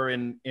believer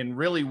in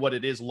really what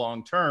it is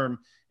long term.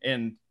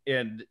 And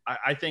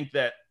I think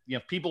that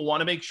if people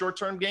want to make short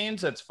term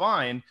gains, that's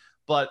fine.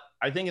 But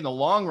I think in the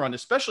long run,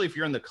 especially if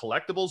you're in the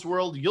collectibles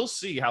world, you'll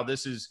see how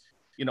this is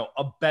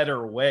a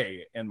better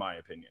way, in my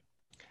opinion.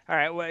 All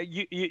right. Well,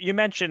 you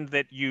mentioned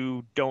that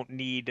you don't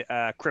need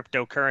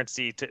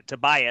cryptocurrency to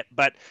buy it,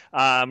 but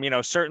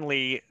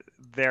certainly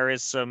there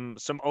is some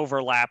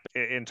overlap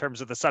in terms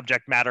of the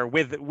subject matter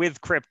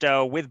with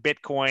crypto, with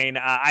Bitcoin.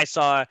 I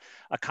saw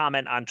a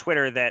comment on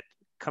Twitter that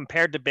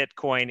compared to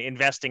Bitcoin,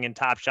 investing in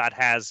Top Shot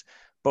has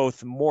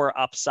both more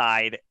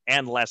upside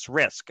and less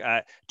risk.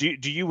 Do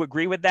you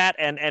agree with that?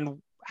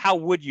 And how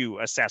would you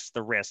assess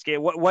the risk?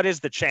 What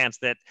is the chance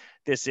that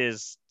this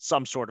is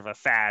some sort of a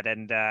fad,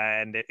 and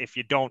if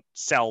you don't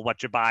sell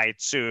what you buy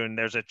soon,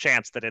 there's a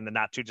chance that in the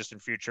not too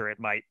distant future it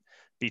might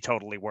be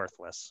totally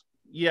worthless?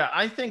 Yeah,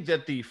 I think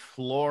that the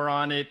floor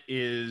on it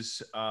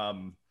is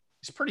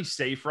pretty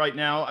safe right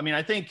now.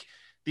 I think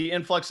the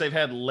influx they've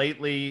had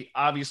lately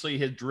obviously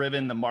has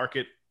driven the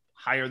market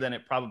higher than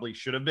it probably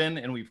should have been,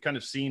 and we've kind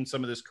of seen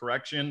some of this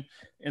correction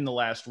in the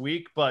last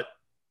week. But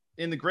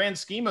in the grand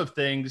scheme of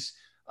things,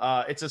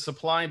 it's a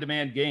supply and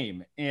demand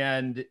game.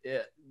 And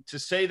to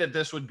say that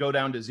this would go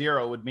down to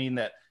zero would mean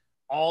that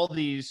all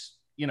these,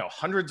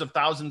 hundreds of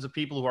thousands of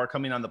people who are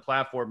coming on the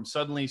platform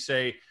suddenly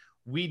say,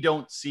 we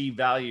don't see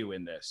value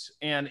in this.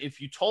 And if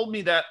you told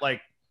me that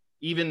like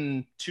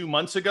even 2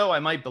 months ago,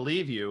 I might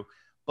believe you.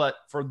 But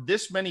for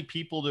this many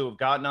people to have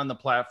gotten on the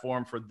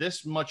platform, for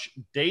this much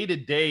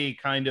day-to-day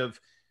kind of,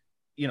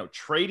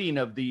 trading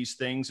of these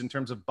things in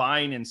terms of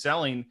buying and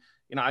selling,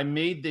 I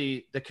made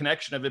the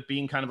connection of it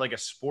being kind of like a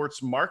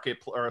sports market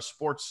or a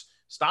sports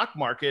stock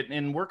market.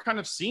 And we're kind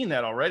of seeing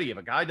that already. If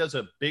a guy does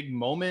a big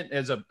moment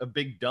as a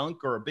big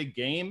dunk or a big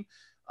game,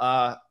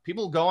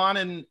 people go on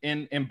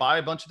and buy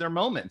a bunch of their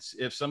moments.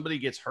 If somebody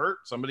gets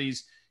hurt,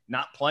 somebody's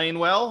not playing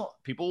well,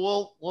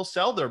 people will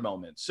sell their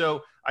moments.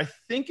 So I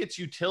think its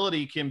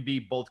utility can be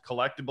both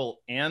collectible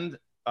and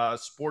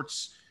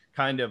sports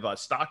kind of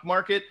stock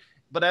market.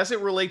 But as it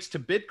relates to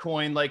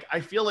Bitcoin, like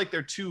I feel like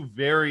they're two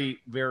very,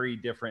 very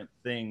different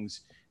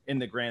things in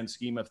the grand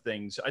scheme of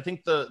things. I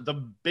think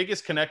the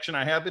biggest connection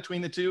I have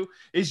between the two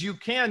is you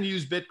can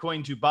use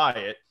Bitcoin to buy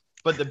it,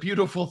 but the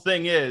beautiful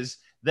thing is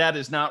that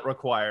is not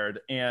required.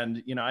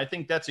 And, I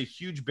think that's a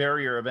huge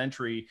barrier of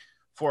entry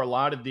for a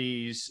lot of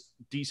these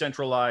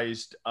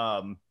decentralized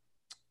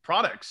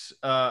products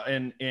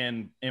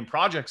and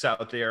projects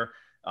out there.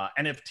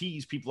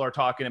 NFTs people are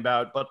talking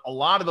about, but a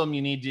lot of them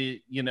you need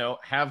to,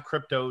 have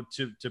crypto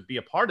to be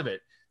a part of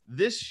it.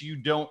 This you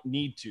don't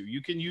need to.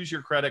 You can use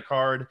your credit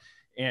card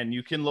and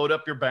you can load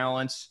up your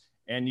balance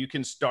and you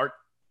can start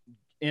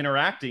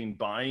interacting,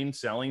 buying,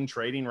 selling,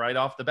 trading right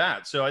off the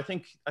bat. So I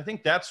think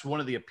that's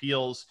one of the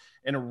appeals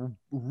and a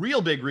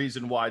real big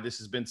reason why this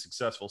has been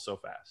successful so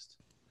fast.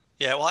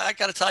 Yeah, well, I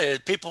got to tell you,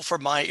 people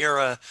from my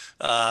era,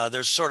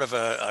 there's sort of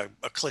a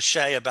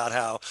cliche about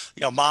how,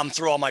 mom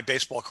threw all my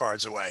baseball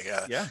cards away,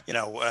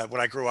 when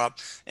I grew up.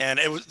 And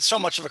it was so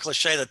much of a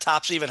cliche that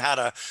Topps even had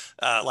a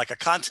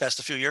contest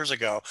a few years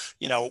ago,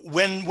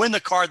 win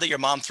the card that your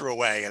mom threw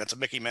away, and it's a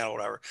Mickey Mantle or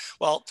whatever.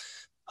 Well,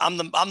 I'm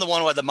the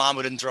one who had the mom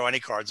who didn't throw any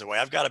cards away.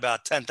 I've got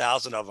about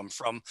 10,000 of them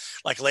from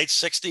like late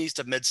 60s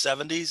to mid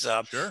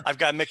 70s. Sure. I've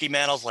got Mickey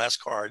Mantle's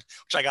last card,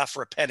 which I got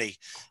for a penny.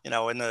 And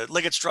the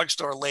Liggett's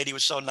drugstore lady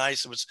was so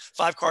nice. It was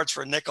 5 cards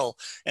for a nickel.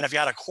 And if you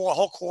had a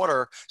whole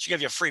quarter, she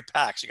gave you a free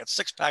pack. So you got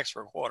 6 packs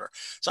for a quarter.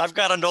 So I've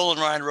got a Nolan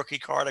Ryan rookie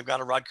card. I've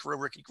got a Rod Carew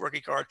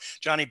rookie card,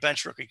 Johnny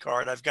Bench rookie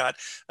card. I've got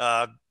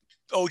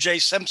O.J.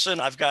 Simpson.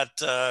 I've got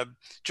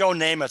Joe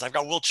Namath. I've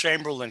got Will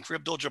Chamberlain, Kareem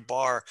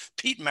Abdul-Jabbar,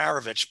 Pete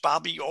Maravich,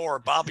 Bobby Orr,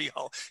 Bobby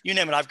Hull. You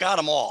name it. I've got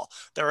them all.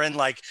 They're in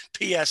like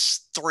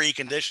PS3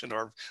 condition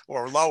or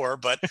lower,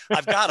 but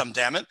I've got them,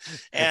 damn it.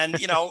 And,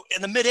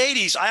 in the mid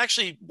 80s, I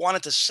actually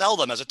wanted to sell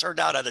them, as it turned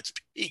out, at its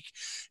peak,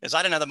 as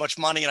I didn't have that much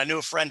money. And I knew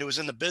a friend who was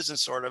in the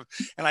business sort of.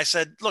 And I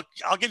said, look,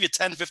 I'll give you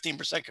 10,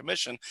 15%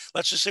 commission.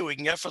 Let's just see what we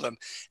can get for them.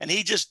 And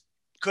he just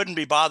couldn't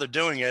be bothered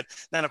doing it.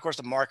 Then, of course,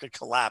 the market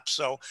collapsed.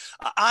 So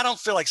I don't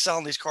feel like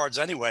selling these cards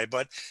anyway,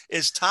 but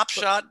is Top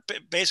Shot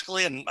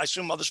basically, and I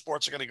assume other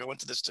sports are going to go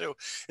into this too,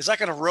 is that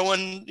going to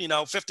ruin,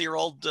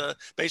 50-year-old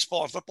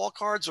baseball and football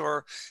cards,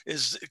 or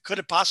could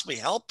it possibly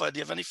help? Do you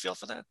have any feel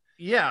for that?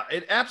 Yeah,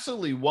 it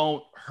absolutely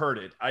won't hurt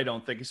it, I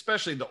don't think,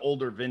 especially the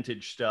older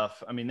vintage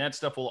stuff. I mean, that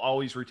stuff will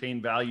always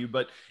retain value,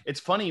 but it's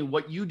funny,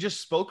 what you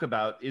just spoke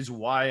about is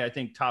why I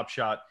think Top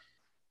Shot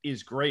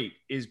is great,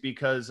 is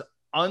because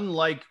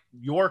unlike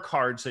your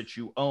cards that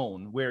you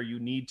own, where you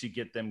need to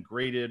get them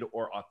graded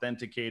or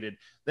authenticated,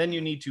 then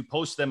you need to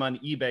post them on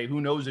eBay. Who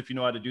knows if you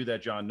know how to do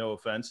that, John? No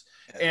offense.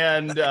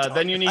 And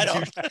then you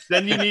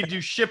need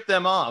to ship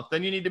them off.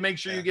 Then you need to make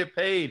sure you get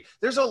paid.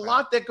 There's a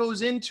lot that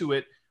goes into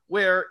it.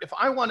 Where if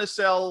I want to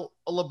sell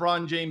a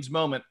LeBron James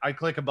moment, I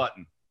click a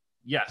button,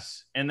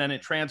 yes, and then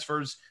it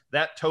transfers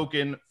that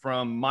token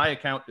from my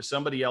account to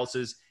somebody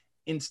else's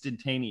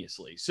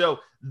instantaneously. So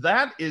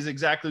that is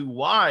exactly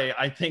why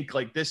I think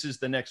like this is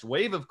the next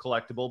wave of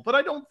collectible, but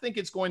I don't think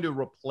it's going to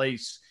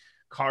replace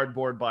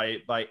cardboard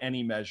by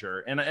any measure.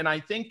 And I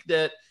think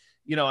that,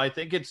 I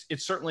think it's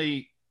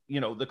certainly,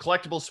 the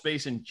collectible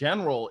space in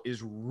general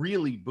is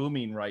really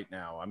booming right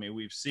now. I mean,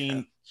 we've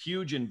seen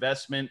huge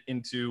investment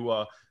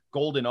into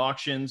golden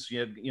auctions.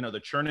 You have, the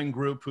Churning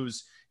Group,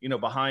 who's,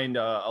 behind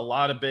a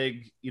lot of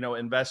big,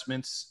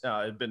 investments,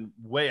 have been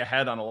way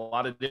ahead on a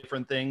lot of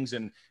different things.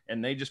 And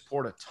they just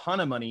poured a ton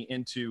of money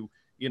into,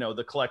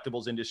 the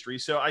collectibles industry.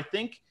 So I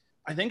think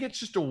it's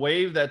just a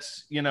wave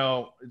that's,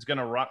 it's going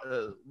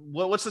to,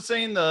 what's the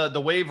saying?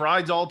 The wave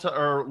rides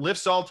or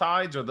lifts all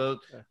tides, or the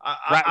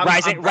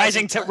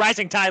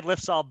rising tide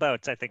lifts all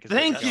boats, I think.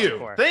 Thank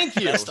you.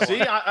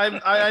 See,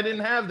 I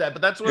didn't have that,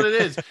 but that's what it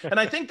is. And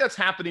I think that's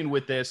happening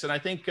with this. And I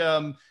think,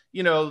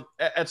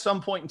 at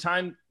some point in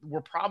time, we're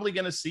probably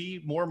going to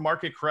see more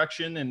market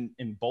correction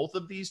in both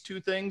of these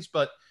two things.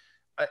 But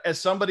as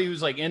somebody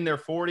who's like in their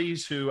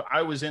 40s, who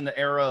I was in the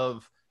era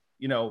of,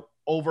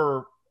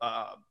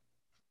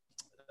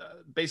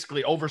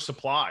 basically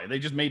oversupply. They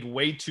just made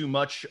way too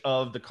much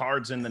of the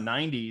cards in the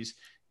 90s,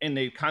 and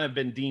they've kind of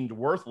been deemed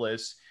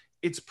worthless.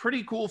 It's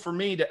pretty cool for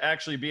me to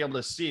actually be able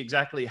to see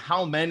exactly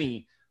how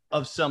many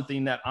of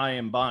something that I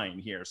am buying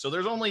here. So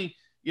there's only,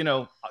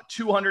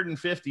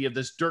 250 of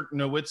this Dirk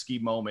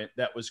Nowitzki moment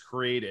that was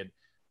created.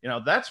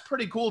 That's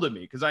pretty cool to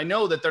me, because I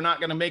know that they're not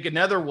going to make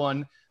another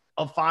one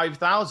of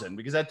 5,000,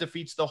 because that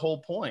defeats the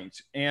whole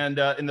point. And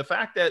the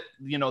fact that,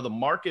 the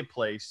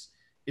marketplace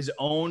is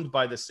owned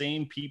by the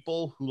same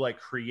people who like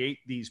create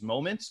these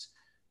moments,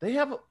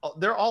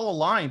 they're all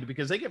aligned,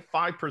 because they get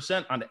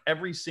 5% on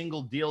every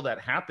single deal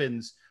that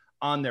happens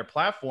on their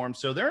platform.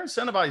 So they're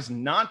incentivized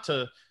not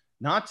to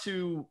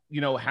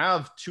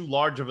have too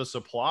large of a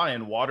supply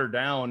and water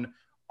down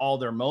all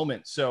their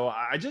moments. So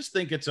I just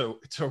think it's a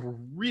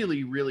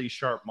really, really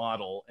sharp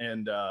model,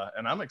 and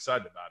I'm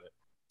excited about it.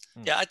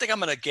 Yeah, I think I'm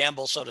going to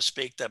gamble, so to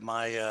speak, that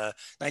my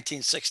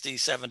 1960s,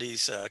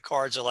 70s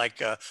cards are like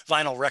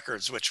vinyl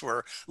records, which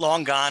were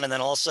long gone. And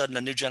then all of a sudden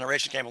a new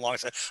generation came along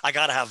and said, I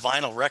got to have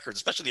vinyl records,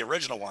 especially the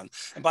original one.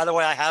 And by the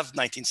way, I have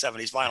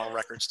 1970s vinyl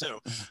records too.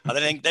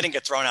 They didn't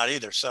get thrown out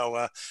either.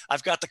 So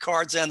I've got the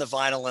cards and the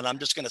vinyl, and I'm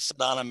just going to sit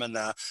on them, and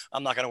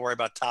I'm not going to worry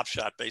about Top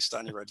Shot based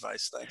on your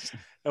advice. Thanks.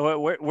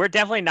 We're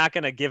definitely not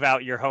going to give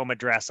out your home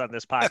address on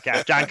this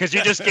podcast, John, because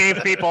you just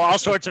gave people all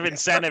sorts of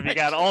incentive. You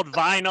got old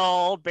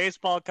vinyl, old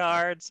baseball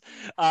cards.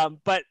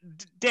 But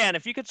Dan,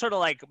 if you could sort of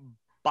like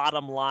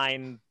bottom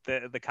line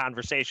the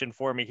conversation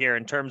for me here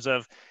in terms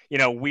of,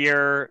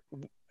 we're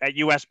at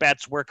US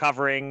Bets, we're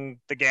covering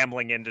the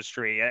gambling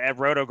industry. At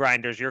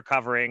Rotogrinders, you're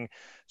covering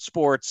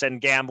sports and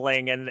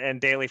gambling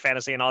and daily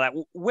fantasy and all that.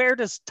 Where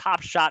does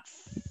Top Shot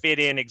fit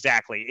in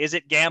exactly? Is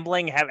it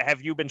gambling?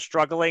 Have you been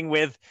struggling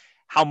with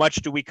how much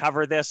do we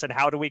cover this and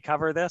how do we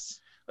cover this?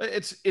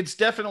 It's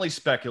definitely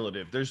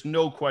speculative. There's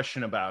no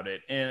question about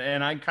it.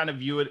 And I kind of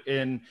view it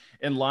in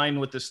line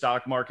with the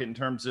stock market in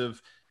terms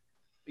of,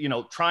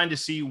 trying to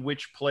see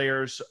which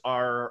players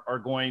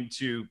are going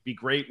to be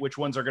great, which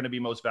ones are going to be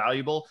most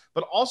valuable,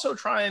 but also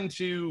trying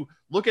to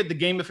look at the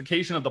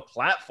gamification of the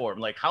platform.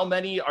 Like how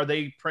many are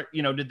they,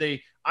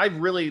 I've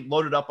really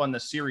loaded up on the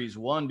series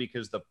 1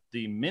 because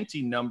the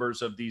minting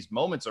numbers of these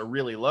moments are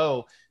really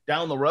low.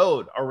 Down the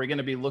road, are we going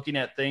to be looking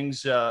at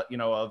things,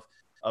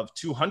 of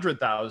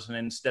 200,000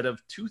 instead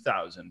of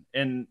 2,000?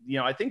 And,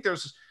 I think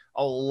there's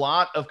a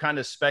lot of kind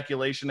of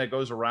speculation that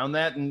goes around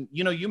that. And,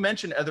 you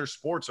mentioned other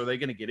sports. Are they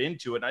going to get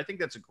into it? And I think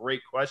that's a great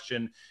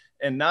question.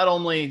 And not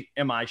only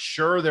am I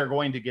sure they're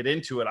going to get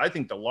into it, I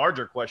think the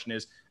larger question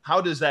is,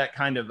 how does that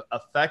kind of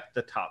affect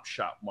the Top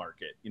Shot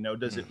market?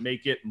 Does it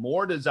make it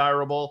more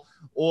desirable,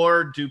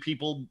 or do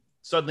people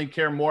suddenly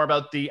care more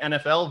about the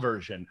NFL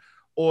version?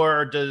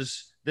 Or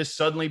does this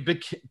suddenly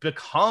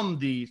become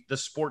the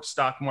sports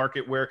stock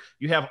market where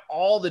you have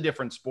all the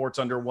different sports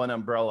under one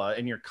umbrella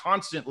and you're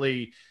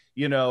constantly,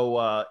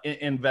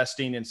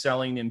 investing and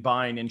selling and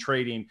buying and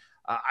trading?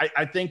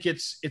 I think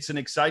it's an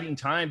exciting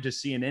time to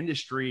see an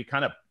industry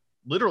kind of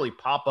literally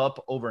pop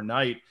up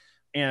overnight.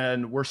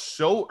 And we're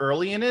so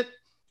early in it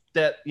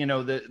that,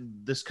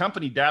 this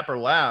company Dapper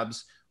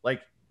Labs,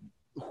 like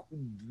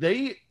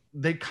they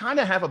kind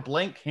of have a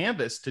blank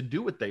canvas to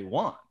do what they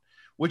want,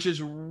 which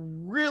is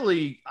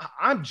really,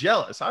 I'm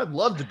jealous. I'd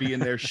love to be in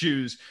their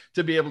shoes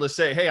to be able to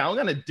say, hey, I'm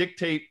going to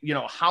dictate,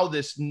 how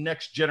this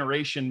next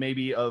generation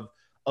maybe of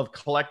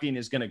collecting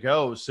is going to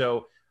go.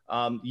 So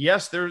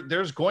yes,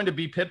 there's going to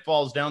be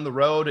pitfalls down the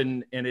road.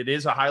 And it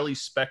is a highly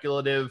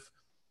speculative,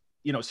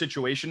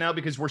 situation now,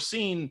 because we're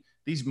seeing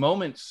these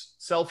moments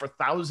sell for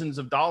thousands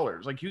of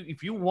dollars. Like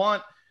if you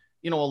want,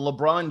 a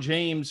LeBron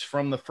James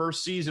from the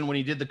first season when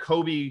he did the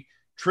Kobe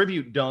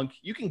tribute dunk,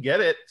 you can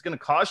get it. It's going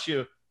to cost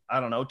you, I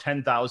don't know,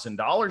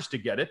 $10,000 to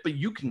get it, but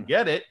you can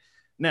get it.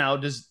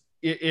 Now,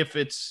 if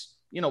it's,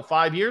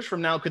 5 years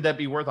from now, could that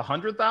be worth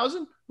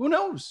 100,000? Who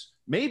knows?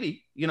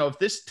 Maybe, if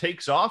this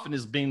takes off and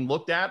is being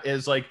looked at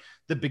as like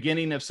the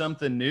beginning of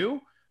something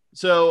new.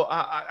 So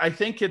I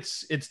think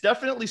it's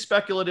definitely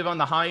speculative on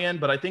the high end,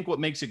 but I think what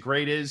makes it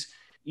great is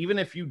even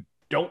if you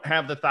don't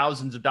have the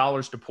thousands of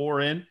dollars to pour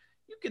in,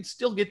 you can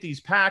still get these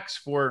packs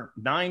for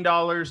 $9,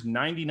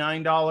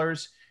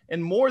 $99,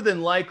 and more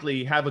than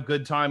likely have a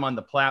good time on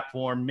the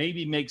platform,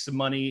 maybe make some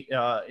money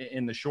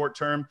in the short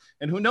term.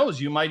 And who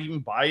knows, you might even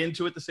buy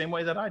into it the same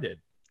way that I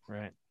did.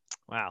 Right.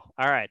 Wow.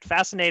 All right.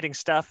 Fascinating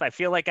stuff. I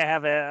feel like I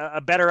have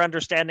a better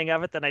understanding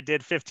of it than I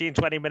did 15,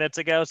 20 minutes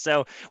ago.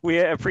 So we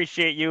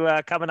appreciate you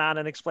coming on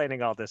and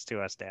explaining all this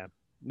to us, Dan.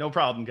 No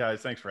problem,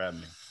 guys. Thanks for having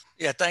me.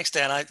 Yeah, thanks,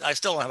 Dan. I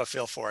still don't have a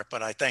feel for it,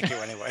 but I thank you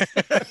anyway.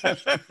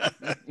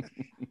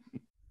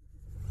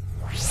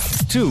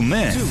 2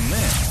 men.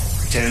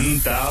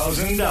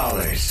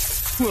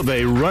 $10,000. Will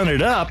they run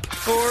it up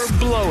or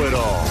blow it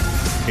all?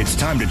 It's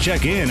time to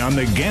check in on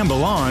the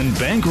Gamble On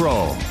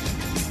bankroll.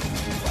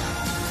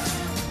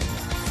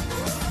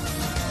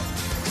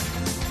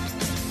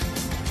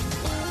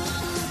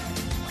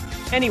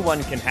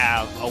 Anyone can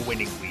have a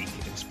winning week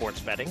in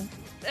sports betting.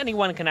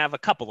 Anyone can have a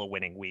couple of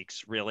winning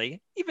weeks,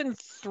 really. Even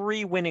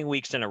 3 winning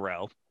weeks in a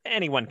row.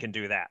 Anyone can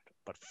do that.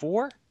 But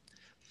 4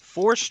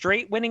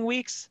 straight winning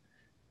weeks?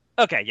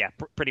 Okay, yeah,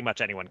 pretty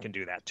much anyone can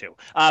do that too.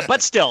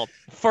 But still,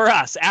 for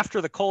us,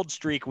 after the cold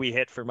streak we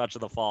hit for much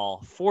of the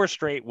fall, 4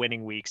 straight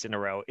winning weeks in a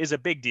row is a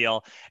big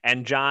deal.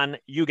 And John,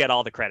 you get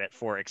all the credit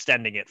for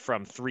extending it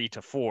from 3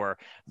 to 4.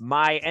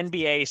 My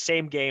NBA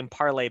same game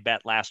parlay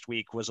bet last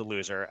week was a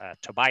loser.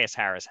 Tobias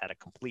Harris had a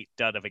complete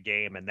dud of a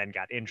game and then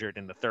got injured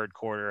in the third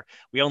quarter.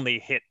 We only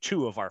hit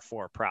 2 of our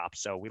 4 props,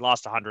 so we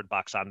lost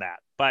 $100 on that.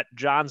 But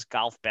John's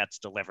golf bets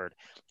delivered.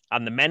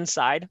 On the men's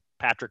side,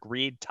 Patrick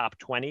Reed, top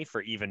 20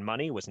 for even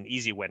money, was an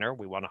easy winner.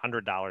 We won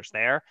 $100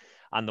 there.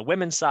 On the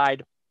women's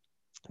side,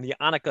 the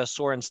Annika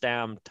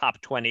Sorenstam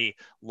top 20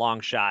 long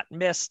shot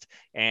missed,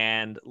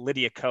 and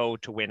Lydia Ko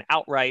to win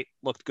outright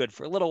looked good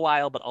for a little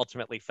while, but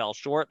ultimately fell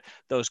short.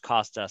 Those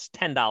cost us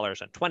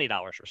 $10 and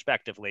 $20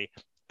 respectively,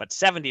 but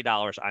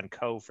 $70 on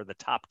Ko for the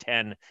top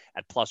 10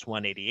 at plus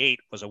 188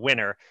 was a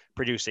winner,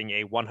 producing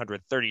a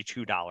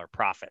 $132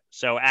 profit.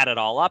 So add it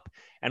all up,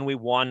 and we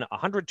won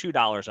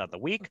 $102 on the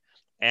week.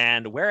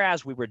 And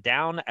whereas we were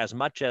down as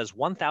much as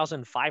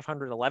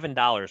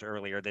 $1,511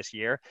 earlier this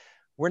year,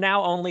 we're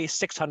now only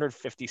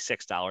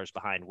 $656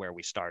 behind where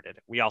we started.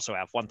 We also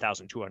have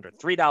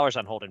 $1,203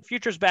 on hold and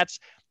futures bets.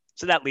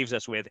 So that leaves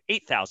us with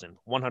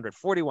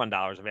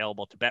 $8,141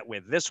 available to bet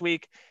with this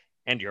week.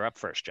 And you're up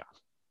first, John.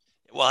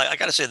 Well, I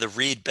got to say the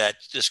Reed bet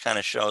just kind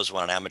of shows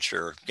what an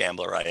amateur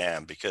gambler I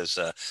am because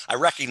I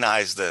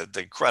recognize the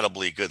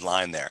incredibly good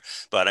line there.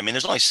 But I mean,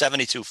 there's only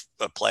 72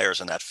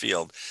 players in that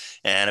field.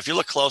 And if you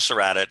look closer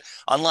at it,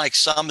 unlike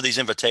some of these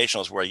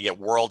invitationals where you get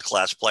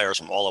world-class players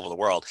from all over the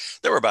world,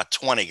 there were about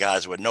 20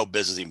 guys who had no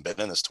business even been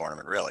in this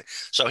tournament, really.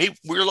 So we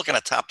were looking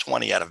at top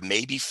 20 out of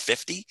maybe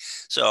 50.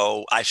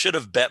 So I should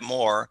have bet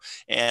more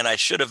and I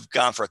should have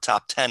gone for a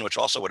top 10, which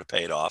also would have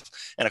paid off.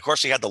 And of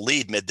course, he had the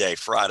lead midday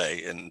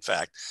Friday, in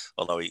fact,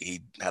 although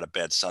he had a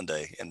bad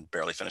Sunday and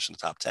barely finished in the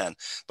top 10.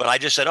 But I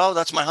just said, oh,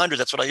 that's my 100.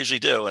 That's what I usually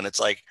do. And it's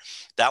like,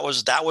 that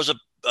was a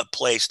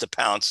place to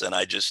pounce, and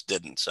I just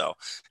didn't. So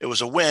it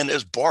was a win. It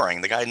was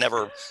boring. The guy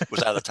never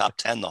was out of the top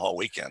 10 the whole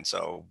weekend.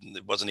 So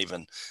it wasn't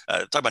even,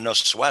 talk about no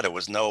sweat. It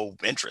was no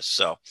interest.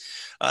 So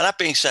that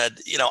being said,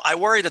 I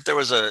worry that there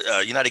was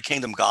a United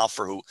Kingdom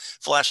golfer who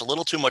flashed a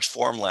little too much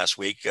form last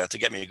week to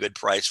get me a good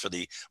price for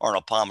the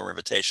Arnold Palmer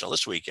Invitational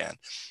this weekend.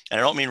 And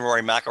I don't mean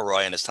Rory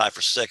McIlroy and his tie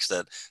for 6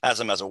 that has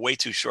him as a way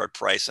too short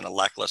price in a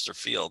lackluster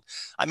field.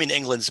 I mean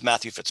England's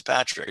Matthew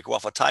Fitzpatrick, who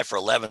off a tie for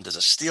 11 does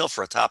a steal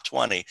for a top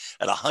 20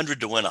 at 100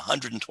 to win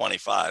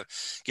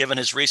 125, given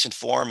his recent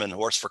form and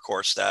horse for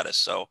course status.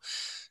 So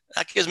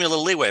that gives me a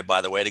little leeway,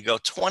 by the way, to go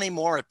 20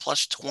 more at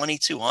plus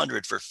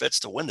 2,200 for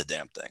Fitz to win the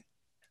damn thing.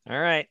 All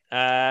right.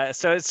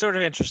 So it's sort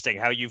of interesting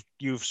how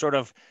you've sort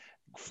of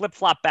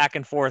flip-flop back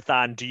and forth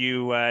on do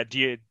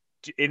you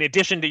in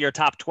addition to your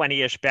top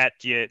 20-ish bet,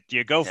 do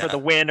you go for the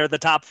win or the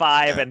top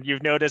 5? Yeah. And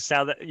you've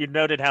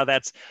noted how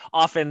that's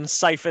often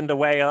siphoned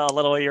away a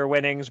little of your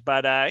winnings.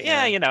 But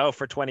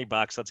for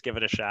 $20, let's give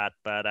it a shot.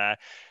 But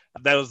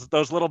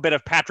those little bit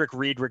of Patrick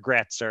Reed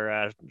regrets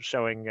are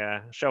showing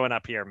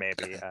up here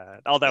maybe.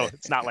 Although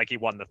it's not like he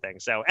won the thing.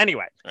 So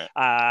anyway,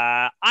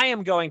 I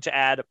am going to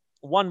add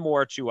one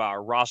more to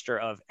our roster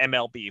of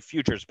MLB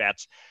futures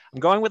bets.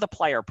 I'm going with a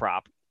player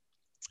prop.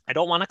 I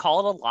don't want to call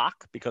it a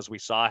lock because we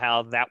saw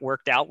how that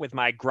worked out with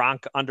my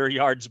Gronk under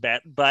yards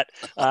bet. But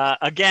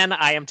again,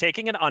 I am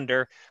taking an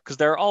under because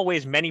there are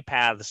always many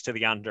paths to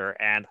the under.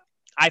 And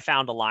I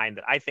found a line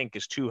that I think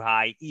is too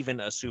high, even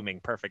assuming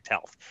perfect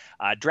health.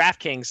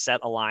 DraftKings set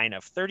a line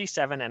of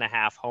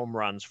 37.5 home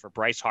runs for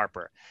Bryce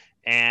Harper.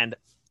 And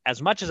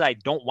as much as I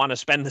don't want to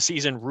spend the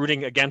season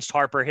rooting against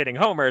Harper hitting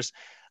homers,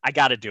 I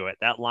got to do it.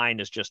 That line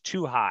is just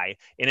too high.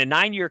 In a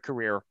 9-year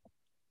career,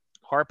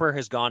 Harper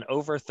has gone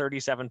over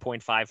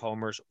 37.5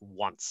 homers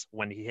once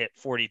when he hit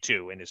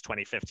 42 in his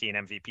 2015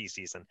 MVP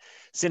season.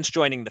 Since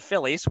joining the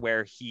Phillies,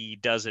 where he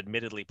does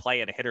admittedly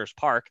play at a hitter's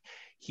park,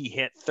 he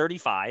hit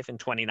 35 in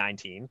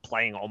 2019,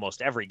 playing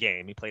almost every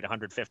game. He played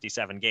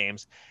 157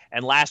 games.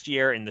 And last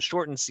year in the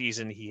shortened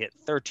season, he hit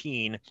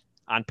 13,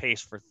 on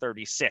pace for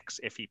 36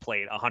 if he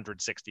played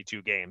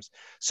 162 games.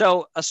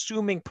 So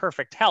assuming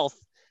perfect health,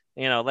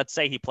 let's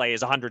say he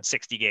plays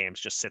 160 games,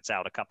 just sits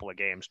out a couple of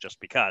games just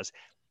because.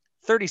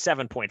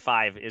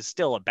 37.5 is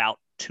still about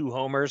 2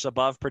 homers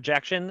above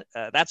projection.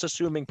 That's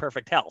assuming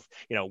perfect health.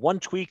 One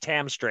tweaked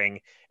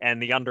hamstring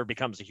and the under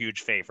becomes a huge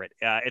favorite.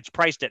 It's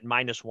priced at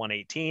minus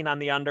 118 on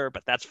the under,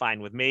 but that's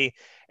fine with me.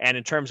 And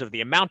in terms of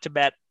the amount to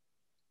bet,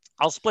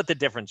 I'll split the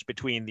difference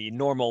between the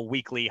normal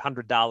weekly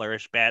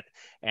 $100-ish bet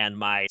and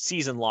my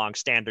season-long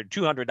standard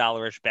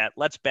 $200-ish bet.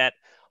 Let's bet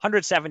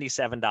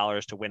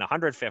 $177 to win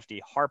 $150.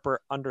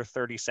 Harper under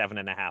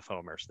 37.5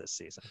 homers this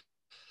season.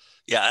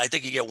 Yeah, I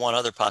think you get one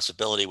other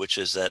possibility, which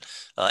is that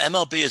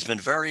MLB has been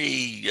very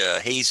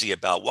hazy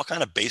about what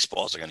kind of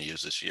baseballs they're going to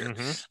use this year.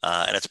 Mm-hmm.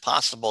 And it's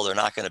possible they're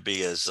not going to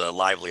be as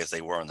lively as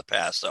they were in the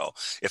past. So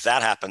if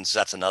that happens,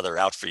 that's another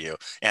out for you.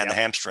 And the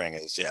hamstring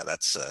is,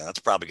 that's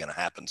probably going to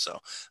happen. So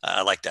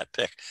I like that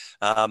pick.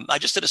 I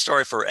just did a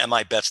story for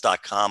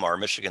mibets.com, our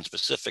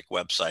Michigan-specific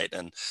website.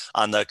 And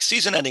on the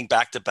season-ending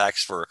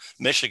back-to-backs for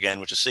Michigan,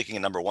 which is seeking a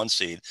number 1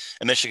 seed,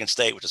 and Michigan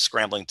State, which is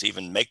scrambling to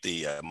even make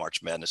the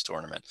March Madness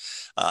tournament.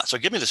 So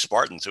give me the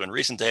Spartans, who in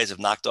recent days have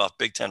knocked off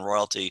Big Ten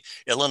royalty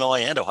Illinois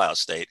and Ohio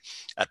State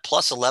at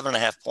plus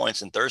 11.5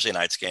 points in Thursday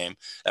night's game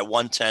at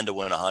 110 to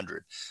win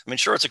 100. I mean,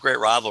 sure, it's a great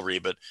rivalry,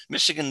 but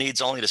Michigan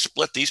needs only to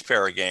split these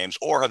pair of games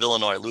or have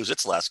Illinois lose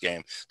its last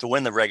game to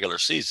win the regular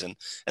season.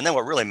 And then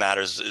what really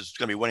matters is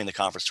going to be winning the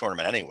conference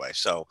tournament anyway.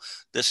 So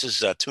this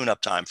is tune-up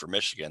time for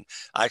Michigan.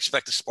 I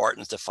expect the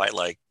Spartans to fight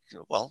like,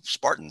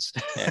 Spartans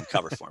and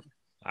cover for me.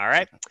 All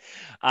right.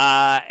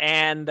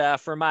 And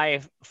for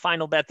my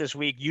final bet this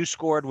week, you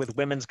scored with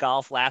women's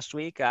golf last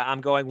week.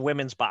 I'm going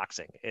women's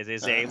boxing. It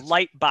is a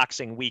light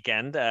boxing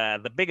weekend.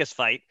 The biggest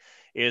fight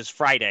is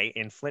Friday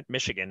in Flint,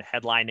 Michigan,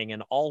 headlining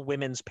an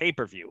all-women's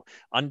pay-per-view.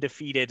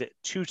 Undefeated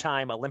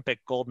 2-time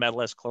Olympic gold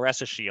medalist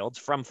Claressa Shields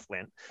from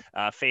Flint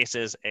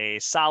faces a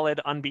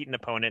solid, unbeaten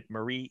opponent,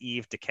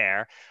 Marie-Eve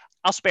Decaire.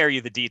 I'll spare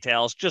you the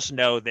details. Just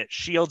know that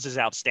Shields is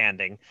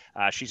outstanding.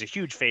 She's a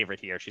huge favorite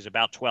here. She's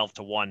about 12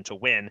 to 1 to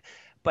win,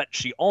 but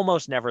she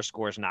almost never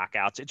scores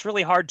knockouts. It's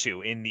really hard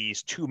to in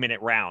these 2-minute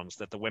rounds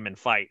that the women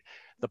fight.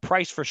 The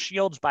price for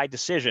Shields by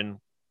decision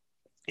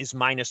is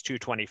minus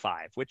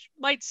 225, which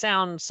might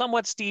sound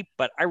somewhat steep,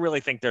 but I really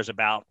think there's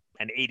about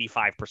an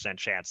 85%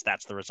 chance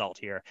that's the result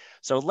here.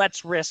 So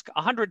let's risk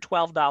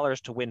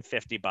 $112 to win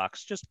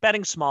 $50. Just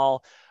betting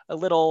small, a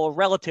little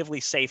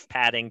relatively safe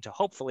padding to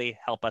hopefully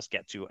help us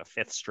get to a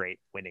 5th straight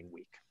winning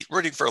week.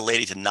 Rooting for a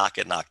lady to not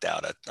get knocked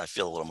out. I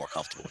feel a little more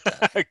comfortable with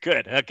that.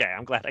 Good. Okay.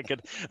 I'm glad I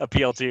could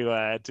appeal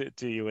to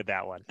you with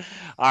that one.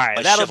 All right.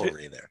 My That'll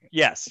chivalry there.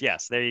 Yes.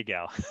 There you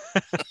go.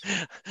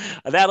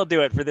 That'll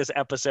do it for this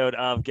episode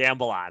of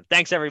Gamble On.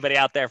 Thanks everybody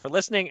out there for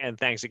listening. And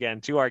thanks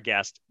again to our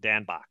guest,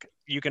 Dan Back.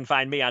 You can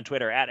find me on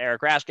Twitter at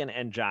Eric Raskin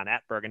and John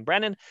at Bergen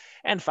Brennan,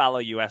 and follow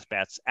US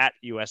Bets at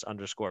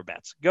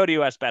US_bets. Go to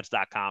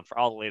usbets.com for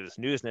all the latest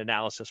news and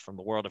analysis from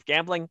the world of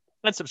gambling,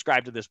 and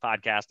subscribe to this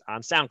podcast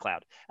on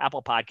SoundCloud,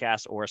 Apple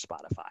Podcasts, or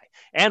Spotify.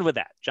 And with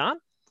that, John,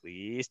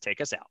 please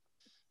take us out.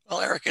 Well,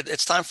 Eric,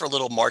 it's time for a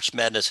little March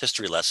Madness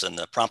history lesson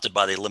prompted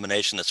by the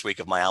elimination this week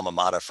of my alma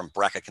mater from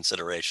bracket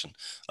consideration.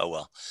 Oh,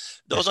 well.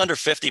 Those under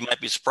 50 might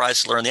be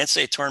surprised to learn the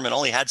NCAA tournament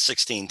only had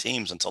 16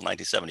 teams until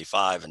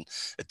 1975, and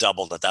it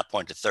doubled at that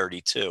point to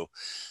 32.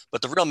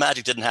 But the real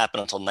magic didn't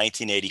happen until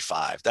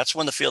 1985. That's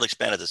when the field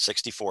expanded to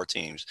 64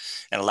 teams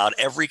and allowed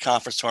every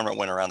conference tournament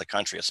winner around the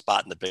country a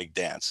spot in the big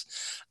dance.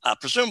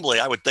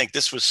 Presumably, I would think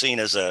this was seen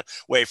as a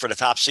way for the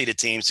top-seeded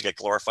teams to get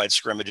glorified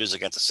scrimmages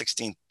against a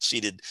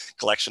 16-seeded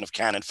collection of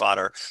cannon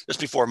fodder, just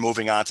before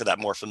moving on to that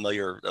more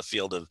familiar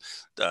field of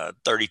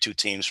 32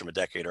 teams from a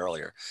decade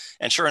earlier.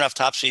 And sure enough,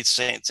 top seeds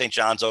St.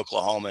 John's,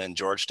 Oklahoma, and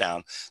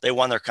Georgetown, they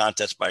won their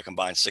contest by a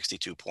combined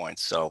 62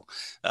 points. So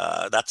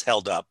that's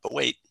held up. But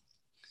wait.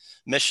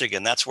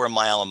 Michigan, that's where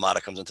my alma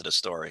mater comes into the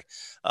story.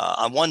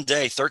 On one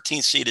day,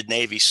 13th-seeded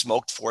Navy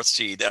smoked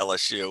 4th-seed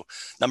LSU.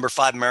 Number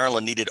 5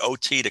 Maryland needed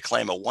OT to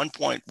claim a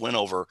 1-point win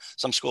over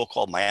some school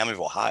called Miami of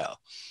Ohio.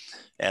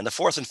 And the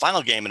 4th and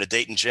final game in a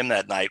Dayton gym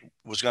that night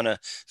was going to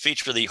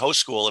feature the host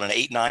school in an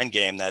 8-9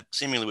 game that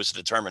seemingly was to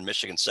determine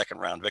Michigan's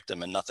second-round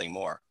victim and nothing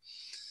more.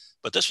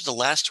 But this was the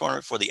last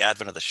tournament before the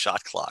advent of the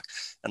shot clock,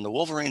 and the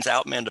Wolverines'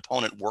 outmanned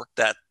opponent worked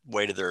that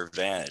way to their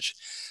advantage.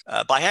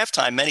 By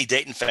halftime, many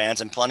Dayton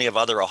fans and plenty of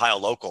other Ohio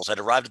locals had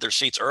arrived at their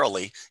seats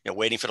early,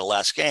 waiting for the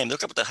last game. They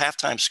looked up at the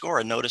halftime score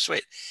and noticed,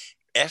 wait,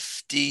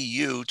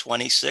 FDU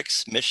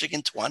 26,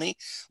 Michigan 20?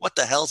 What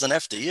the hell's an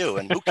FDU?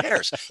 And who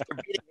cares? They're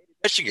beating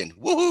Michigan.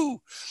 Woohoo!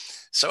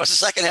 So as the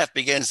second half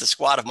begins, the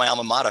squad of my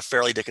alma mater,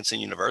 Fairleigh Dickinson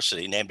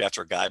University, named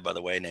after a guy, by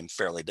the way, named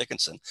Fairleigh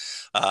Dickinson,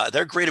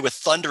 they're greeted with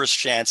thunderous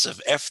chants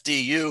of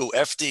FDU,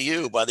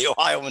 FDU by the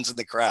Ohioans in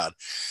the crowd.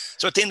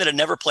 So a team that had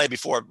never played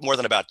before more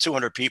than about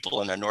 200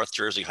 people in their North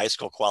Jersey high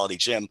school quality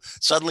gym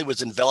suddenly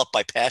was enveloped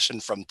by passion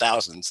from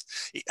thousands.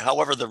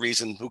 However, the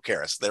reason, who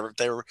cares? They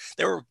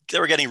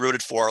were getting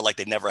rooted for like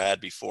they never had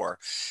before.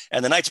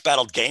 And the Knights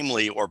battled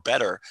gamely or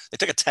better. They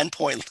took a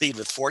 10-point lead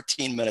with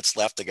 14 minutes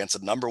left against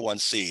the number 1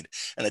 seed,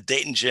 and the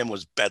Dayton gym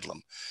was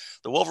bedlam.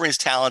 The Wolverines'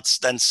 talents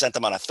then sent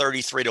them on a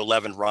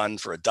 33-11 run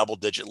for a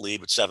double-digit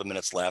lead with 7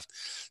 minutes left.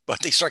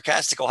 But the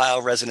sarcastic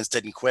Ohio residents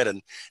didn't quit,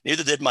 and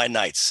neither did my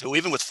Knights, who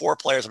even with 4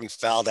 players having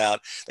fouled out,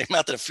 they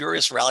mounted a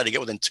furious rally to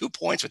get within 2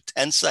 points with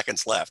 10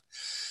 seconds left.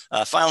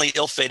 Finally,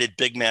 ill-fated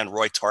big man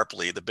Roy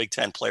Tarpley, the Big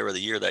Ten Player of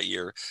the Year that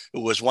year, who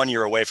was 1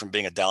 year away from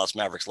being a Dallas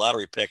Mavericks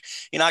lottery pick,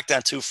 he knocked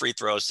down 2 free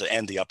throws to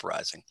end the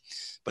uprising.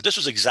 But this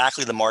was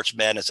exactly the March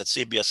Madness that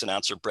CBS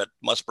announcer Brett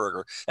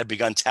Musburger had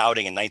begun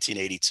touting in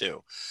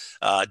 1982.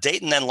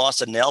 Dayton then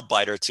lost a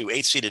nail-biter to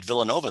 8th-seeded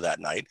Villanova that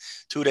night.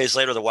 2 days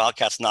later, the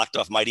Wildcats knocked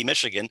off mighty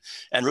Michigan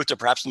en route to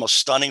perhaps the most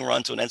stunning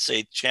run to an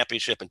NCAA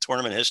championship in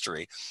tournament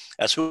history,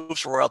 as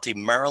hoops royalty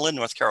Maryland,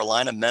 North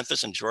Carolina,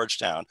 Memphis, and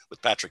Georgetown,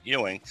 with Patrick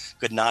Ewing,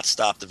 could not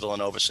stop the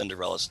Villanova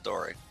Cinderella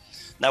story.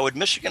 Now, would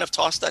Michigan have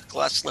tossed that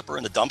glass slipper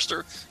in the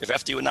dumpster if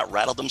FDU had not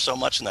rattled them so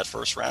much in that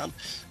first round,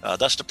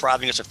 thus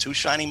depriving us of 2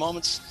 shining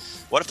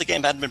moments? What if the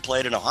game hadn't been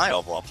played in Ohio,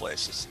 of all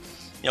places?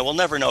 We'll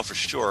never know for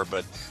sure,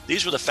 but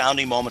these were the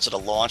founding moments of the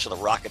launch of the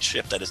rocket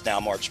ship that is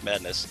now March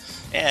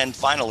Madness. And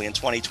finally, in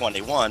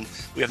 2021,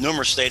 we have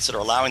numerous states that are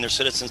allowing their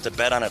citizens to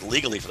bet on it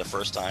legally for the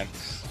first time,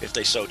 if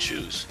they so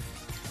choose.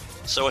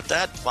 So with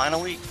that,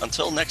 finally,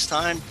 until next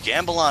time,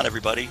 gamble on,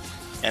 everybody,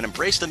 and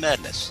embrace the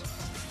madness,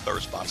 but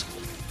responsibly.